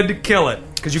 Umlo could kill it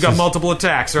because you got multiple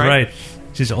attacks, right? right.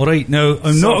 She says, all right, now,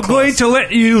 I'm So not close. going to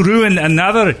let you ruin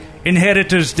another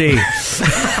Inheritors Day.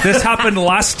 This happened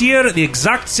last year, the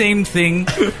exact same thing,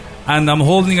 and I'm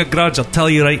holding a grudge, I'll tell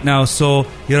you right now. So,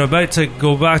 you're about to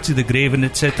go back to the grave and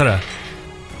etc.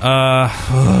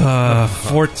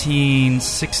 14,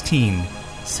 16.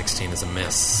 16 is a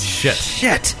miss.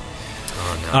 Shit.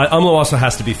 Umlo also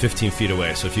has to be 15 feet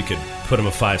away, so if you could put him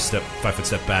a 5-foot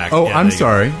step back. Oh, yeah, I'm there you go.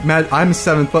 sorry. Matt, I'm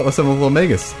 7th level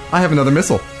Magus. I have another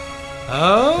missile.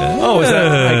 Oh, is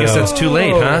that? I guess that's too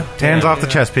late, huh? Hands off the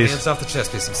chess piece. Hands off the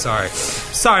chest piece. I'm sorry.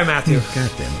 Sorry, Matthew. God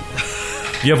damn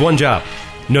it. You have one job: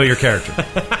 know your character.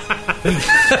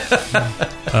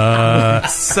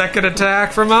 Second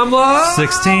attack from Umlo.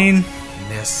 16.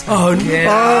 Miss. Oh again.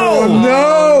 Oh,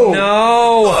 no!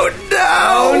 No!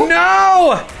 Oh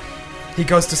no! He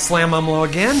goes to slam Umlo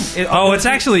again.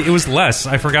 It was less.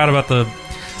 I forgot about the...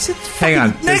 Hang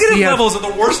on. Does Negative he have- levels are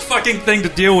the worst fucking thing to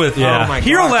deal with. Yeah. Oh my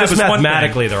Hero God. Lab Just is one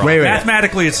mathematically, thing. they're all. Wait.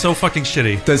 Mathematically, it's so fucking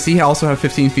shitty. Does he also have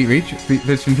 15 feet reach?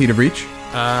 15 feet of reach?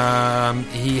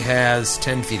 He has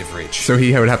 10 feet of reach. So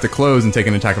he would have to close and take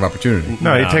an attack of opportunity.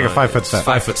 No, you take a 5-foot step.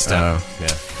 5-foot step.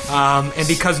 Yeah. And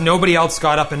because nobody else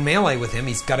got up in melee with him,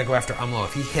 he's got to go after Umlo.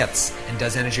 If he hits and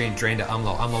does energy and drain to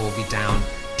Umlo, Umlo will be down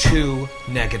 2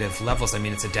 negative levels. I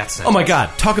mean, it's a death sentence. Oh my god,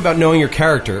 talk about knowing your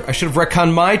character. I should have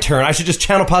retconned my turn. I should just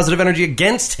channel positive energy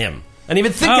against him. I didn't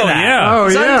even think of that. yeah. Oh,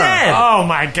 'Cause I'm yeah. dead. Oh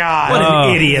my God. What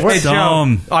an idiot. What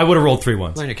dumb. I would have rolled 3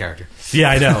 ones. Learn your character. Yeah,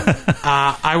 I know.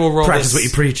 I will roll Practice this. what you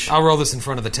preach. I'll roll this in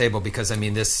front of the table because, I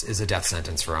mean, this is a death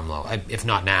sentence for Umlo. If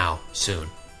not now, soon.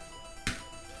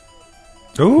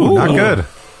 Ooh, not good.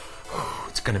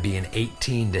 It's going to be an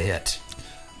 18 to hit.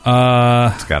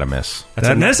 It's got to miss.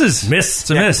 That misses. Miss. It's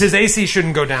a miss. His AC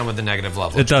shouldn't go down with the negative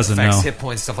level. It doesn't, affects no. hit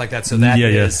points, stuff like that. So that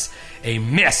is a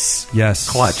miss. Yes.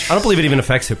 Clutch. I don't believe it even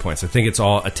affects hit points. I think it's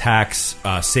all attacks,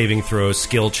 saving throws,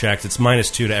 skill checks. It's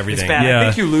 -2 to It's everything. bad. Yeah. I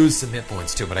think you lose some hit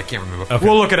points too, but I can't remember. Okay.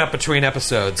 We'll look it up between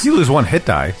episodes. You lose 1 hit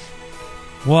die.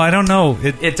 Well, I don't know.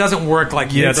 It doesn't work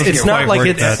like Yeah, It's not quite like work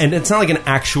it's that. and it's not like an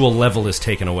actual level is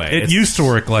taken away. It used to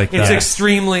work like It's that.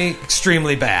 extremely,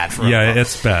 extremely bad for him. Yeah,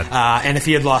 it's bad. And if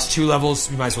he had lost 2 levels,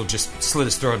 you might as well just slit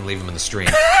his throat and leave him in the stream.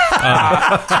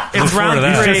 It's round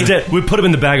that. 3. We put him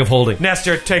in the bag of holding.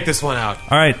 Nestor, take this one out.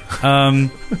 All right.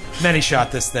 Many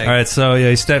shot this thing. All right, so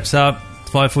he steps up,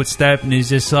 5-foot step, and he's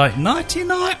just like,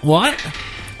 99, what?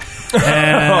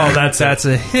 And that's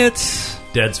a hit.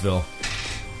 Deadsville.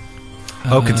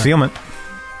 Concealment.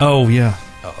 Oh, yeah.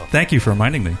 Thank you for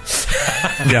reminding me.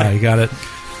 Yeah, you got it.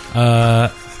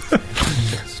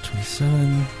 It's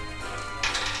 27.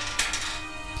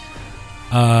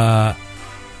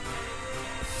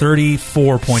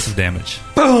 34 points of damage.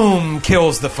 Boom!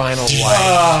 Kills the final wife.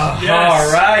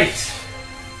 All right.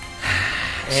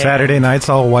 Saturday night's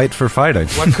all white for fighting.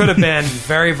 What could have been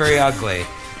very, very ugly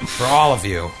for all of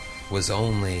you was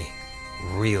only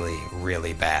really,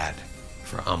 really bad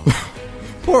for Umlo.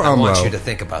 Poor I want Umlo. you to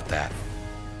think about that,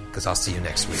 because I'll see you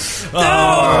next week. Sorry,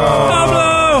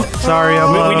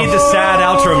 We need the sad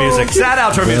outro music. Sad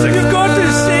outro music. You've got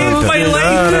to save my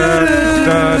lady.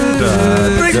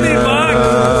 Bring me back.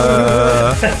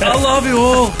 I love you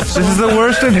all. This is the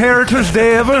worst Inheritors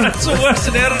Day ever. It's the worst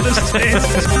inheritance days.